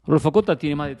 Rodolfo Cota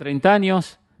tiene más de 30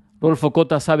 años. Rodolfo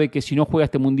Cota sabe que si no juega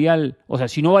este mundial, o sea,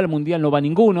 si no va al mundial no va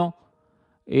ninguno.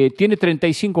 Tiene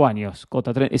 35 años,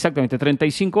 Cota, exactamente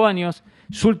 35 años,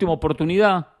 su última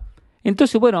oportunidad.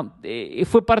 Entonces, bueno,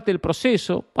 fue parte del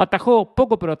proceso, atajó,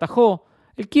 poco pero atajó.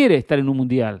 Él quiere estar en un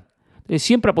mundial.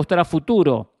 Siempre apostar a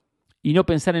futuro y no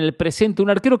pensar en el presente.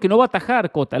 Un arquero que no va a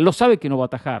atajar, Cota, él lo sabe que no va a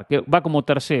atajar, que va como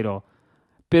tercero.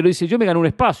 Pero dice, yo me gané un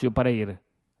espacio para ir.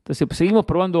 Entonces, seguimos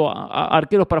probando a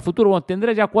arqueros para futuro. Bueno,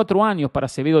 tendrá ya 4 años para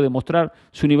Acevedo demostrar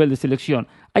su nivel de selección.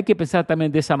 Hay que pensar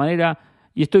también de esa manera,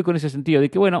 y estoy con ese sentido, de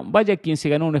que, bueno, vaya quien se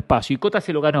ganó un espacio. Y Cota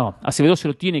se lo ganó. Acevedo se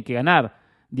lo tiene que ganar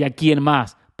de aquí en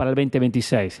más para el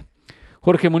 2026.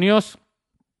 Jorge Muñoz.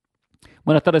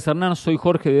 Buenas tardes, Hernán. Soy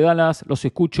Jorge de Dallas. Los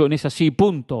escucho en Es Así,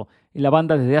 punto, en la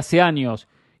banda desde hace años.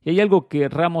 Y hay algo que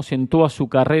Ramos en toda su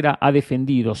carrera ha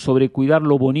defendido, sobre cuidar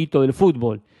lo bonito del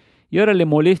fútbol. Y ahora le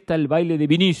molesta el baile de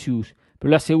Vinicius, pero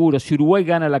le aseguro, si Uruguay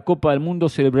gana la Copa del Mundo,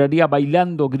 celebraría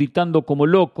bailando, gritando como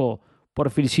loco por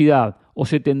felicidad, o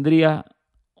se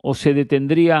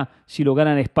detendría si lo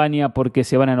gana en España porque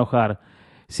se van a enojar.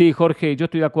 Sí, Jorge, yo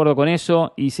estoy de acuerdo con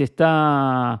eso y se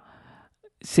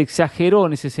exageró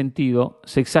en ese sentido,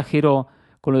 se exageró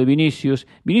con lo de Vinicius.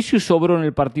 Vinicius sobró en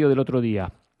el partido del otro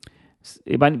día.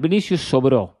 Vinicius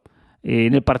sobró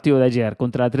en el partido de ayer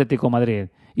contra el Atlético de Madrid.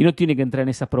 Y no tiene que entrar en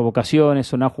esas provocaciones,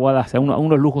 son jugadas a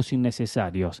unos lujos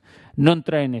innecesarios. No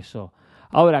entra en eso.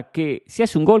 Ahora, que si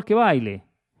hace un gol, que baile.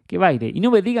 Que baile. Y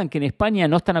no me digan que en España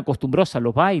no están acostumbrados a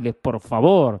los bailes, por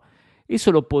favor.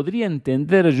 Eso lo podría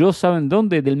entender yo, ¿saben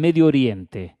dónde? Del Medio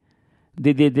Oriente.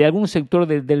 De algún sector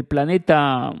del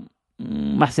planeta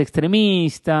más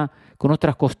extremista, con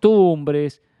otras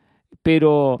costumbres.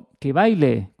 Pero que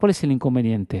baile, ¿cuál es el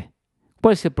inconveniente?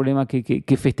 ¿Cuál es el problema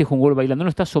que festeja un gol bailando? No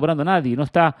está sobrando a nadie, no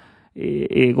está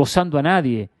gozando a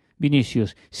nadie,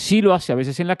 Vinicius. Sí lo hace a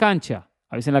veces en la cancha.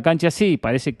 A veces en la cancha sí,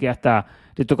 parece que hasta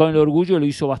le tocaron el orgullo, lo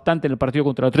hizo bastante en el partido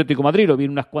contra el Atlético de Madrid, lo vi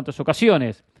en unas cuantas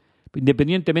ocasiones.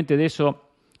 Independientemente de eso,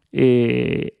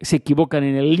 se equivocan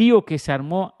en el lío que se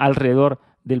armó alrededor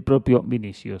del propio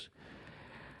Vinicius.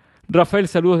 Rafael,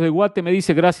 saludos de Guate, me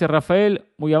dice, gracias Rafael,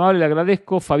 muy amable, le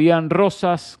agradezco. Fabián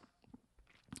Rosas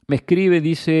me escribe,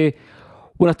 dice...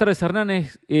 Buenas tardes,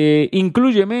 Hernández.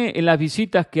 Inclúyeme en las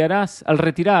visitas que harás al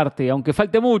retirarte, aunque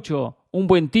falte mucho, un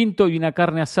buen tinto y una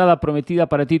carne asada prometida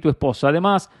para ti y tu esposa.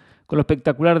 Además, con lo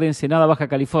espectacular de Ensenada, Baja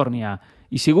California.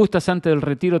 Y si gustas antes del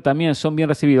retiro, también son bien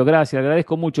recibidos. Gracias,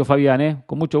 agradezco mucho, Fabián.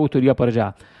 Con mucho gusto iría por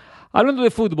allá. Hablando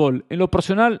de fútbol, en lo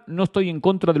personal no estoy en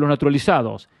contra de los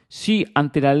naturalizados. Sí,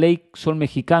 ante la ley son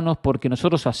mexicanos porque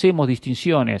nosotros hacemos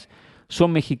distinciones.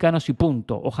 Son mexicanos y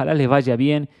punto. Ojalá les vaya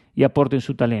bien y aporten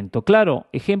su talento. Claro,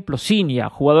 ejemplo, Ciña,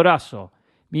 jugadorazo.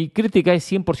 Mi crítica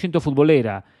es 100%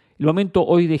 futbolera. El momento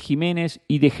hoy de Jiménez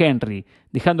y de Henry,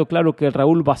 dejando claro que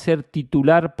Raúl va a ser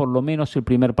titular por lo menos el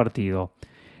primer partido.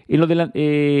 En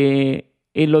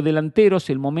los delanteros,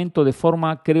 el momento de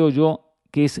forma, creo yo,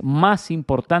 que es más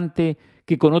importante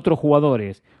que con otros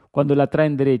jugadores. Cuando la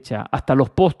traen derecha, hasta los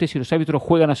postes y los árbitros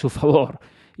juegan a su favor.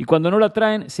 Y cuando no la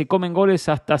traen, se comen goles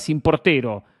hasta sin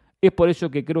portero. Es por eso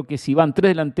que creo que si van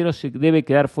 3 delanteros se debe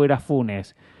quedar fuera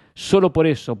Funes. Solo por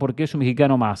eso, porque es un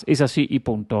mexicano más. Es así y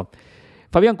punto.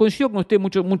 Fabián, coincido con usted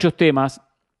en muchos temas.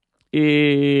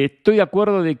 Estoy de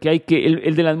acuerdo de que hay que...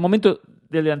 El momento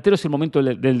del delantero es el momento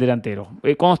del delantero.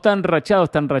 Cuando está enrachado,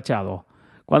 está enrachado.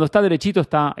 Cuando está derechito,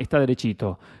 está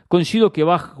derechito. Coincido que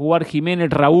va a jugar Jiménez,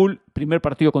 Raúl, primer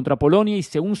partido contra Polonia, y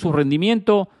según su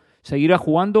rendimiento... seguirá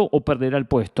jugando o perderá el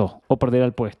puesto.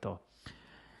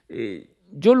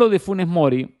 Yo lo de Funes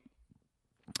Mori,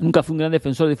 nunca fui un gran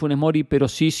defensor de Funes Mori, pero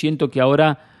sí siento que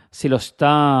ahora se lo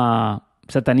está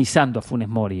satanizando a Funes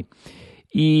Mori.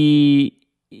 Y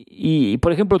y,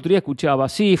 por ejemplo, otro día escuchaba,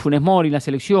 sí, Funes Mori en la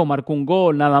selección marcó un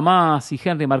gol, nada más, y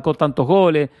Henry marcó tantos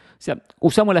goles. O sea,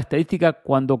 usamos la estadística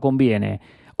cuando conviene.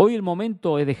 Hoy el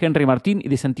momento es de Henry Martín y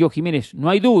de Santiago Jiménez. No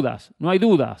hay dudas,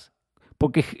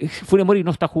 porque Funes Mori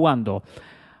no está jugando.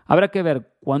 Habrá que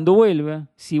ver cuándo vuelve,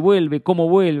 si vuelve, cómo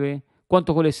vuelve,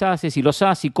 cuántos goles hace, si los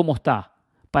hace y cómo está,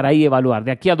 para ahí evaluar.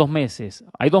 De aquí a 2 meses.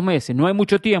 Hay 2 meses, no hay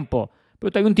mucho tiempo,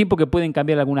 pero hay un tiempo que pueden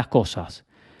cambiar algunas cosas.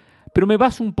 Pero me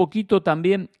baso un poquito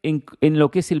también en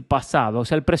lo que es el pasado. O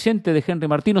sea, el presente de Henry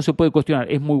Martín no se puede cuestionar,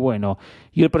 es muy bueno.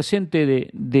 Y el presente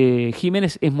de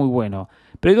Jiménez es muy bueno.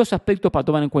 Pero hay 2 aspectos para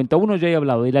tomar en cuenta. Uno, ya he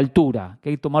hablado, de la altura, que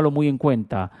hay que tomarlo muy en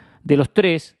cuenta. De los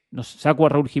 3, nos saco a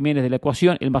Raúl Jiménez de la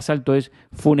ecuación, el más alto es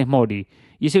Funes Mori.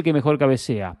 Y es el que mejor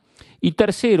cabecea. Y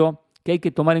tercero, que hay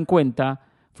que tomar en cuenta,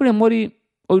 Funes Mori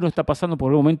hoy no está pasando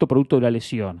por el momento producto de la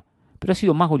lesión. Pero ha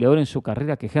sido más goleador en su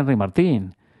carrera que Henry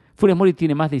Martín. Funes Mori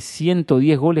tiene más de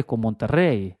 110 goles con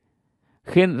Monterrey.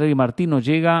 Henry Martín no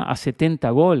llega a 70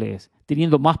 goles,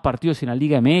 teniendo más partidos en la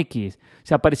Liga MX. O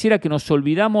sea, pareciera que nos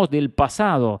olvidamos del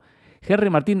pasado. Henry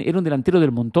Martín era un delantero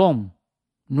del montón.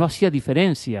 No hacía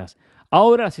diferencias.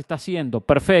 Ahora las está haciendo,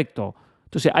 perfecto.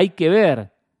 Entonces hay que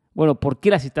ver, bueno, ¿por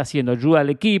qué las está haciendo? Ayuda al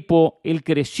equipo, él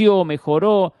creció,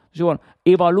 mejoró. Entonces, bueno,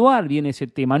 evaluar bien ese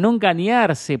tema, no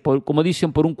engañarse, como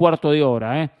dicen, por un cuarto de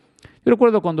hora, Yo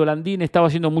recuerdo cuando Landín estaba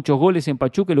haciendo muchos goles en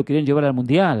Pachuca y lo querían llevar al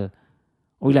Mundial.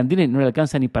 Hoy Landín no le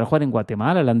alcanza ni para jugar en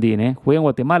Guatemala, Landín, Juega en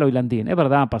Guatemala hoy Landín. Es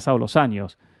verdad, han pasado los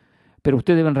años. Pero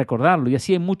ustedes deben recordarlo, y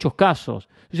así hay muchos casos.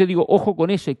 Entonces digo, ojo con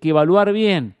eso, hay que evaluar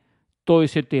bien todo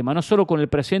ese tema, no solo con el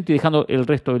presente y dejando el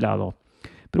resto de lado.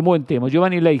 Pero un buen tema.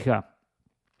 Giovanni Leija.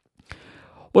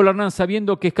 Hola Hernán,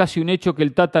 sabiendo que es casi un hecho que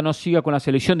el Tata no siga con la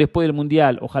selección después del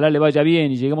Mundial, ojalá le vaya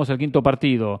bien y lleguemos al 5º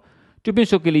partido. Yo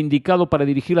pienso que el indicado para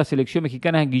dirigir la selección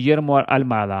mexicana es Guillermo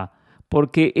Almada,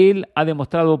 porque él ha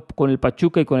demostrado con el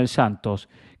Pachuca y con el Santos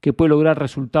que puede lograr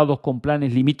resultados con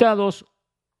planes limitados,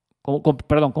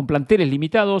 con planteles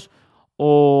limitados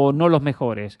o no los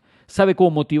mejores. Sabe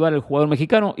cómo motivar al jugador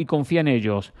mexicano y confía en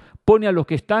ellos. Pone a los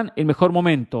que están en mejor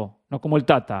momento, no como el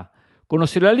Tata.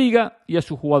 Conoce la liga y a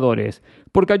sus jugadores,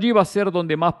 porque allí va a ser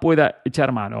donde más pueda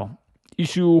echar mano. Y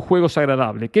su juego es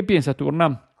agradable. ¿Qué piensas tú,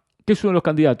 Hernán? ¿Qué es uno de los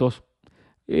candidatos?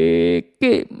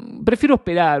 Que prefiero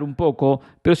esperar un poco,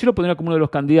 pero sí lo pondría como uno de los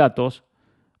candidatos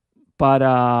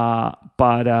para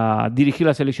dirigir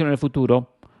la selección en el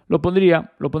futuro. Lo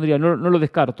pondría, no lo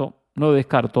descarto.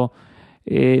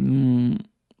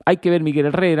 Hay que ver Miguel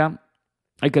Herrera,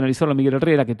 hay que analizarlo a Miguel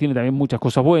Herrera, que tiene también muchas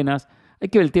cosas buenas. Hay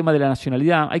que ver el tema de la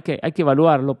nacionalidad, hay que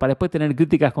evaluarlo para después tener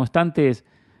críticas constantes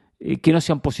que no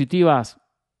sean positivas.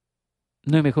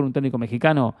 ¿No es mejor un técnico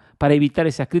mexicano para evitar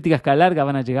esas críticas que a la larga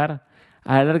van a llegar?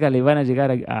 A la larga le van a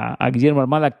llegar a Guillermo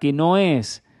Almada, que no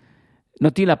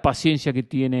tiene la paciencia que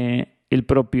tiene el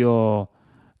propio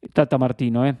Tata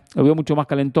Martino. Lo veo mucho más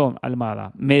calentón,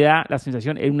 Almada. Me da la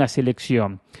sensación en una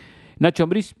selección. Nacho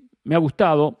Ambriz me ha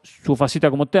gustado su faceta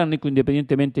como técnico,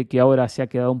 independientemente que ahora se ha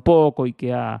quedado un poco y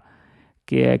que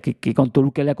con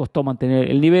Toluca le ha costado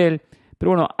mantener el nivel.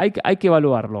 Pero bueno, hay que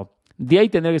evaluarlo. De ahí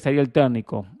tendría que salir el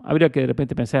técnico. Habría que de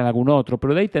repente pensar en algún otro,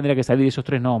 pero de ahí tendría que salir esos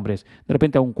 3 nombres. De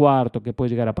repente a un cuarto que puede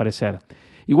llegar a aparecer.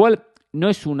 Igual no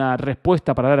es una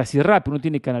respuesta para dar así rápido, uno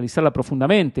tiene que analizarla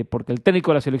profundamente, porque el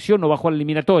técnico de la selección no va a jugar la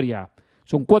eliminatoria.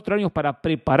 Son 4 años para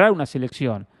preparar una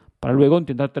selección, para luego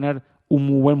intentar tener un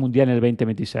muy buen mundial en el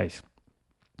 2026.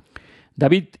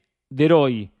 David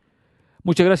Deroy.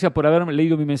 Muchas gracias por haberme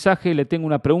leído mi mensaje. Le tengo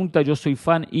una pregunta. Yo soy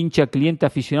fan, hincha, cliente,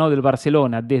 aficionado del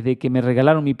Barcelona. Desde que me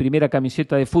regalaron mi primera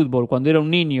camiseta de fútbol cuando era un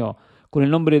niño, con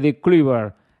el nombre de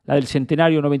Kluivert, la del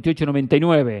centenario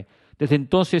 98-99. Desde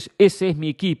entonces ese es mi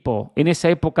equipo. En esa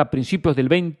época, principios del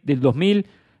 2000,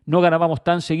 no ganábamos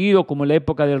tan seguido como en la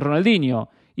época del Ronaldinho,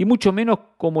 y mucho menos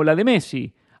como la de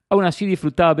Messi. Aún así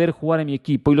disfrutaba ver jugar a mi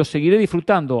equipo y lo seguiré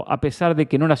disfrutando a pesar de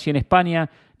que no nací en España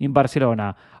ni en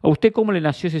Barcelona. ¿A usted cómo le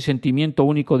nació ese sentimiento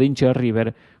único de hincha de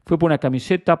River? ¿Fue por una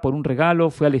camiseta, por un regalo,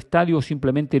 fue al estadio o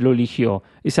simplemente lo eligió?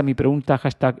 Esa es mi pregunta,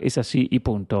 hashtag es así y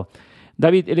punto.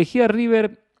 David, elegí a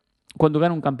River cuando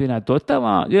gana un campeonato.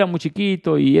 Yo era muy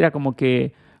chiquito y era como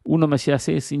que uno me decía,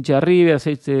 hacés hincha de River,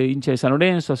 hacés hincha de San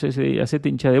Lorenzo, hacés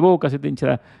hincha de Boca, hacés hincha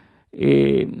de...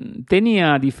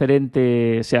 tenía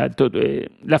diferente, o sea,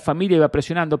 la familia iba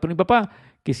presionando, pero mi papá,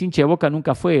 que es hincha de Boca,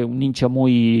 nunca fue un hincha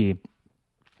muy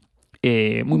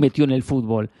metido en el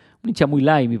fútbol, un hincha muy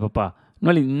light, mi papá,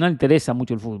 no le interesa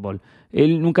mucho el fútbol,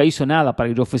 él nunca hizo nada para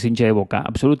que yo fuese hincha de Boca,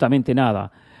 absolutamente nada.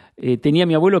 Tenía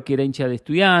mi abuelo que era hincha de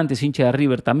Estudiantes, hincha de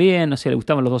River también, no sé, le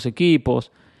gustaban los 2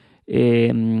 equipos,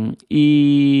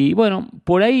 y bueno,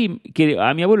 por ahí, que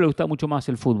a mi abuelo le gustaba mucho más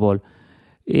el fútbol.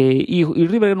 Y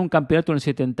River gana un campeonato en el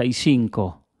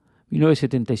 75.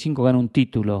 1975 gana un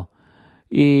título.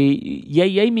 Y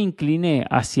ahí me incliné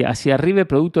hacia River,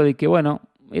 producto de que, bueno,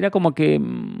 era como que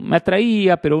me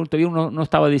atraía, pero todavía uno no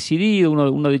estaba decidido,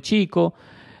 uno de chico.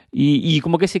 Y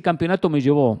como que ese campeonato me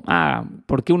llevó.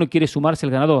 ¿Por qué uno quiere sumarse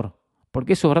al ganador?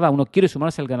 Porque eso es verdad, uno quiere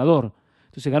sumarse al ganador.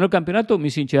 Entonces ganó el campeonato, me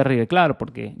hice hincha de River, claro,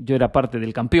 porque yo era parte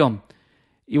del campeón.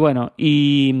 Y bueno,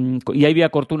 y ahí había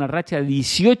cortado una racha de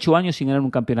 18 años sin ganar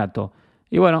un campeonato.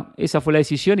 Y bueno, esa fue la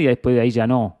decisión y después de ahí ya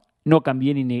no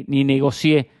cambié ni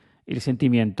negocié el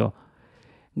sentimiento.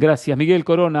 Gracias, Miguel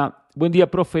Corona. Buen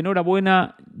día, profe.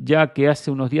 Enhorabuena, ya que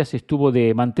hace unos días estuvo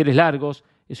de manteles largos.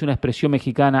 Es una expresión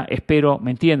mexicana. Espero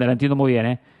me entienda, la entiendo muy bien,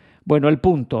 ¿eh? Bueno, al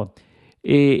punto.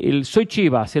 Soy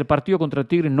Chivas. El partido contra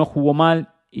Tigres no jugó mal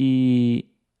y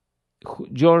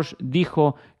George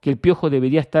dijo que el Piojo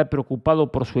debería estar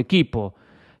preocupado por su equipo.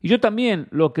 Y yo también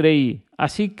lo creí.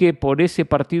 Así que por ese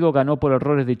partido ganó por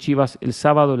errores de Chivas. El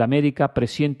sábado el América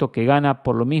presiento que gana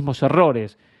por los mismos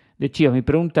errores de Chivas. Mi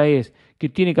pregunta es, ¿qué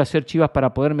tiene que hacer Chivas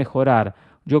para poder mejorar?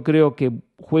 Yo creo que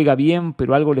juega bien,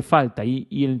 pero algo le falta.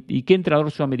 ¿Y qué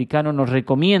entrenador sudamericano nos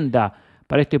recomienda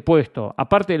para este puesto?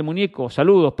 Aparte del muñeco,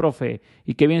 saludos, profe,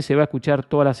 y qué bien se va a escuchar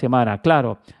toda la semana.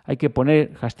 Claro, hay que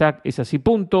poner hashtag es así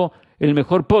punto, el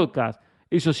mejor podcast.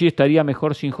 Eso sí estaría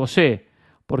mejor sin José,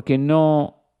 porque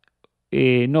no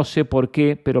sé por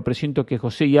qué, pero presiento que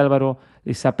José y Álvaro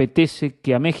les apetece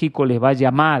que a México les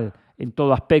vaya mal en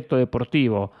todo aspecto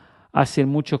deportivo. Hacen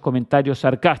muchos comentarios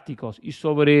sarcásticos y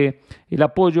sobre el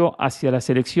apoyo hacia la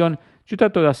selección. Yo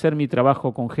trato de hacer mi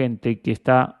trabajo con gente que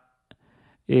está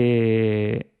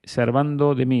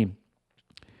servando de mí.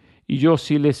 Y yo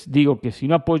sí les digo que si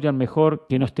no apoyan, mejor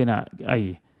que no estén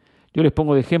ahí. Yo les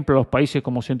pongo de ejemplo a los países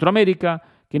como Centroamérica,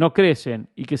 que no crecen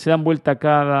y que se dan vuelta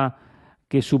cada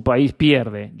que su país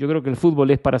pierde. Yo creo que el fútbol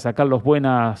es para sacar las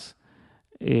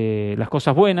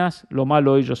cosas buenas. Lo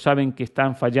malo ellos saben que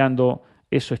están fallando.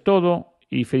 Eso es todo.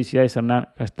 Y felicidades, Hernán.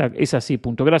 Es así,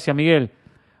 punto. Gracias, Miguel.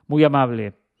 Muy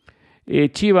amable.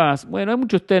 Chivas, bueno, hay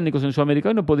muchos técnicos en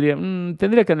Sudamérica. Uno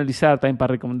tendría que analizar también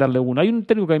para recomendarle uno. Hay un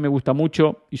técnico que a mí me gusta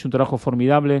mucho, hizo un trabajo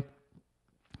formidable,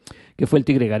 que fue el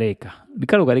Tigre Gareca.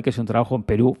 Ricardo Gareca hizo un trabajo en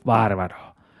Perú bárbaro.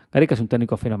 Gareca es un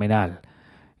técnico fenomenal.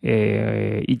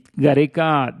 Y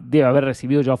Gareca debe haber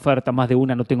recibido ya oferta más de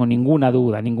una, no tengo ninguna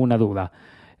duda.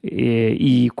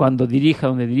 Y cuando dirija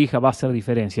donde dirija va a hacer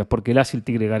diferencias, porque él hace el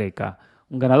Tigre Gareca.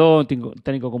 Un ganador, un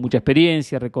técnico con mucha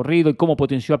experiencia, recorrido, y cómo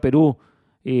potenció a Perú.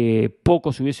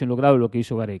 Pocos hubiesen logrado lo que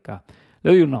hizo Gareca.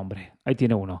 Le doy un nombre, ahí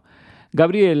tiene uno.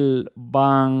 Gabriel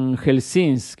Van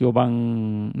Helsinki,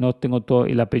 no tengo todo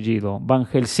el apellido, Van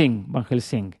Helsing.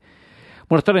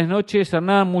 Buenas tardes, noches,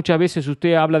 Hernán. Muchas veces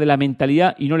usted habla de la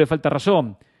mentalidad y no le falta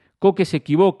razón. Coque se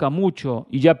equivoca mucho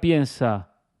y ya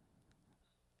piensa,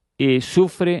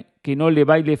 sufre que no le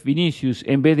baile Vinicius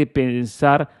en vez de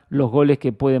pensar los goles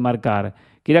que puede marcar.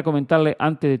 Quería comentarle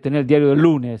antes de tener el diario del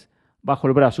lunes bajo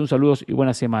el brazo. Un saludo y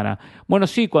buena semana. Bueno,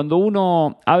 sí, cuando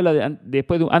uno habla antes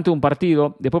de un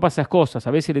partido, después pasan cosas.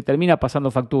 A veces le termina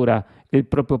pasando factura el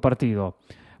propio partido.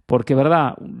 Porque,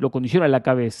 verdad, lo condiciona la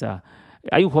cabeza.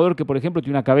 Hay un jugador que, por ejemplo,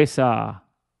 tiene una cabeza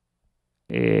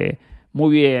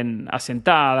muy bien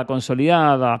asentada,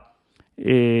 consolidada.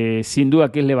 Sin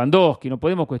duda que es Lewandowski. No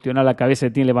podemos cuestionar la cabeza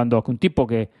que tiene Lewandowski. Un tipo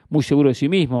que muy seguro de sí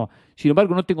mismo. Sin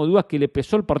embargo, no tengo dudas que le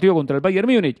pesó el partido contra el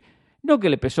Bayern Múnich. No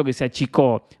que le pesó que se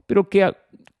achicó, pero que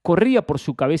corría por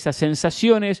su cabeza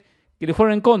sensaciones que le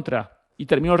fueron en contra y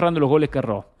terminó errando los goles que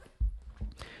erró.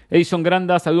 Edison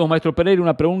Granda, saludos maestro Pereira,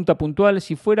 una pregunta puntual.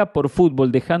 Si fuera por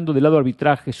fútbol, dejando de lado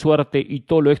arbitraje, suerte y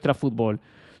todo lo extra fútbol,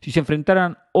 si se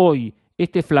enfrentaran hoy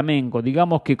este Flamengo,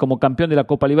 digamos que como campeón de la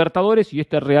Copa Libertadores y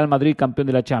este Real Madrid campeón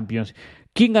de la Champions,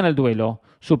 ¿quién gana el duelo?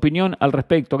 Su opinión al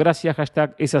respecto. Gracias,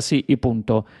 hashtag es así y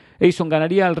punto. Edison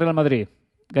ganaría al Real Madrid.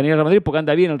 Ganaría el Real Madrid porque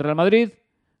anda bien el Real Madrid,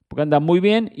 porque anda muy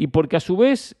bien y porque a su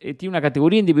vez tiene una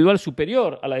categoría individual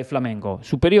superior a la de Flamengo,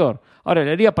 superior. Ahora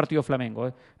le haría partido a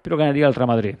Flamengo, pero ganaría el Real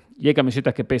Madrid. Y hay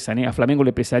camisetas que pesan, a Flamengo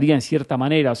le pesaría en cierta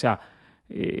manera, o sea,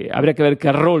 habría que ver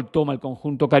qué rol toma el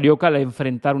conjunto carioca al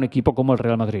enfrentar un equipo como el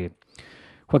Real Madrid.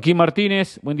 Joaquín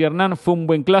Martínez, buen día Hernán, fue un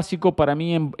buen clásico, para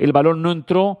mí el balón no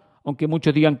entró, aunque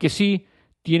muchos digan que sí.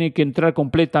 Tiene que entrar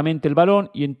completamente el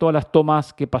balón y en todas las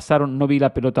tomas que pasaron no vi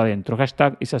la pelota adentro.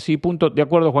 Hashtag es así, punto. De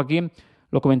acuerdo, Joaquín,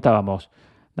 lo comentábamos.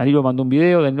 Danilo mandó un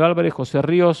video, Danilo Álvarez, José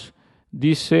Ríos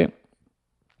dice,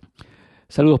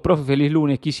 saludos, profe, feliz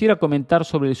lunes. Quisiera comentar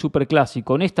sobre el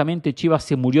superclásico. Honestamente, Chivas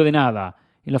se murió de nada.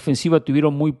 En la ofensiva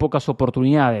tuvieron muy pocas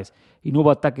oportunidades y no hubo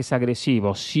ataques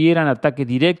agresivos. Sí eran ataques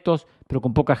directos, pero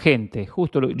con poca gente.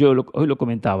 Justo hoy lo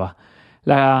comentaba.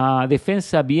 La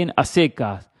defensa bien a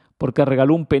secas. porque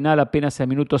regaló un penal apenas al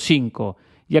minuto 5.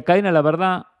 Y a Cadena, la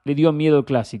verdad, le dio miedo el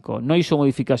clásico. No hizo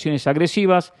modificaciones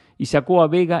agresivas y sacó a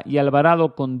Vega y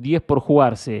Alvarado con 10 por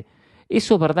jugarse.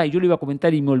 Eso es verdad, y yo lo iba a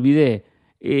comentar y me olvidé.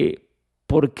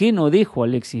 ¿Por qué no dejo a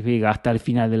Alexis Vega hasta el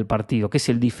final del partido, que es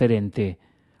el diferente?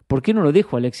 ¿Por qué no lo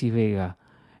dejo a Alexis Vega?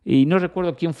 Y no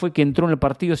recuerdo quién fue que entró en el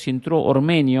partido, si entró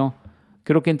Ormeño.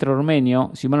 Creo que entra Ormeño,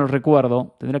 si mal no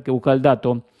recuerdo, tendré que buscar el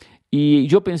dato. Y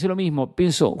yo pensé lo mismo,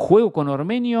 juego con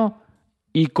Ormeño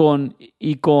y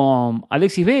con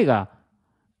Alexis Vega.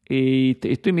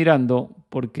 Estoy mirando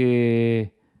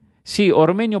porque... Sí,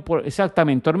 Ormeño por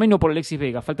Alexis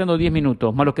Vega, faltando 10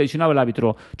 minutos, más los que adicionaba el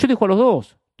árbitro. Yo dejo a los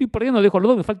dos, estoy perdiendo, dejo a los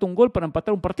dos, me falta un gol para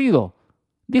empatar un partido.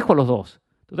 Dejo a los dos,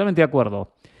 totalmente de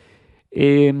acuerdo.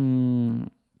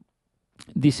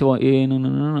 Dice,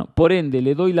 no. Por ende,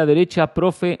 le doy la derecha a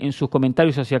profe en sus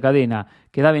comentarios hacia Cadena,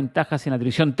 que da ventajas en la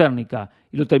dirección técnica,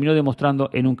 y lo terminó demostrando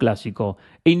en un clásico.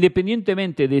 E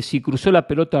independientemente de si cruzó la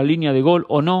pelota a la línea de gol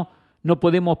o no, no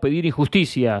podemos pedir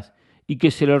injusticias, y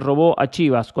que se le robó a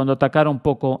Chivas cuando atacaron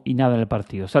poco y nada en el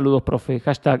partido. Saludos, profe,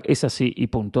 hashtag es así y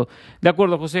punto. De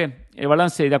acuerdo, José, el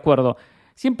balance de acuerdo.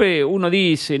 Siempre uno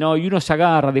dice, ¿no? Y uno se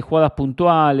agarra de jugadas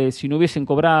puntuales, si no hubiesen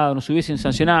cobrado, no se hubiesen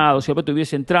sancionado, si el pelota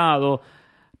hubiese entrado.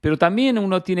 Pero también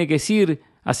uno tiene que decir,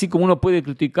 así como uno puede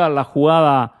criticar la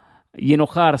jugada y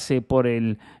enojarse por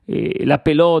la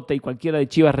pelota y cualquiera de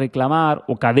Chivas reclamar,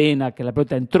 o Cadena, que la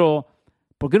pelota entró,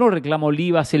 ¿por qué no reclama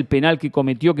Olivas el penal que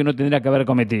cometió que no tendría que haber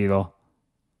cometido?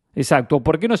 Exacto.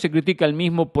 ¿Por qué no se critica el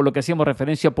mismo por lo que hacíamos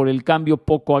referencia por el cambio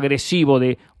poco agresivo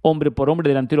de hombre por hombre,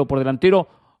 delantero por delantero,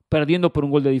 perdiendo por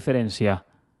un gol de diferencia?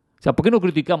 O sea, ¿por qué no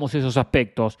criticamos esos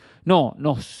aspectos? No,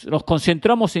 nos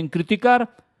concentramos en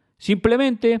criticar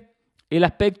simplemente el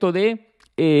aspecto de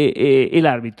el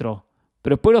árbitro.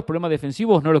 Pero después los problemas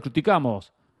defensivos no los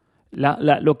criticamos.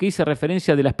 Lo que hice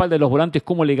referencia de la espalda de los volantes,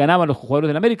 cómo le ganaban los jugadores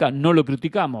de la América, no lo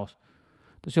criticamos.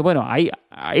 Entonces, bueno,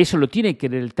 a eso lo tiene que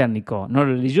leer el técnico, no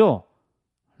lo leyó,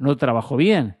 no trabajó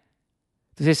bien.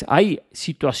 Entonces, hay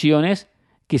situaciones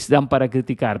que se dan para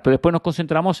criticar, pero después nos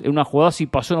concentramos en una jugada si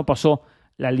pasó o no pasó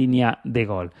la línea de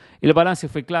gol. El balance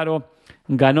fue claro,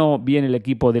 ganó bien el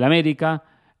equipo del América,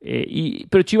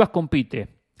 pero Chivas compite,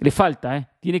 le falta,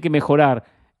 tiene que mejorar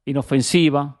en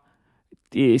ofensiva.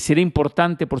 Será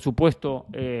importante, por supuesto,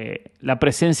 la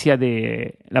presencia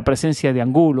de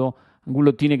Angulo.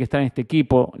 Angulo tiene que estar en este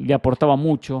equipo, le aportaba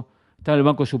mucho, estaba en el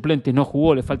banco de suplentes, no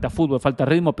jugó, le falta fútbol, falta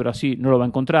ritmo, pero así no lo va a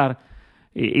encontrar.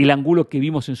 El Angulo que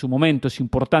vimos en su momento es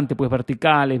importante, pues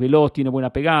vertical, es veloz, tiene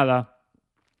buena pegada.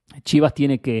 Chivas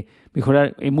tiene que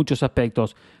mejorar en muchos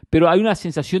aspectos, pero hay una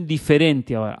sensación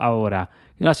diferente ahora,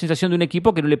 una sensación de un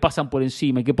equipo que no le pasan por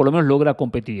encima y que por lo menos logra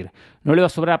competir. No le va a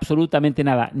sobrar absolutamente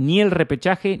nada, ni el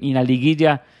repechaje ni la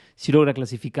liguilla si logra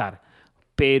clasificar.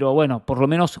 Pero bueno, por lo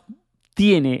menos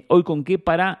tiene hoy con qué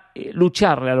para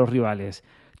lucharle a los rivales.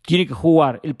 Tiene que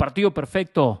jugar el partido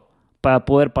perfecto para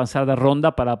poder pasar de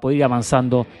ronda, para poder ir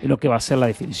avanzando en lo que va a ser la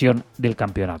definición del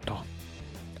campeonato.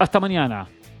 Hasta mañana.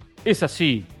 Es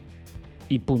así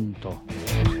y punto.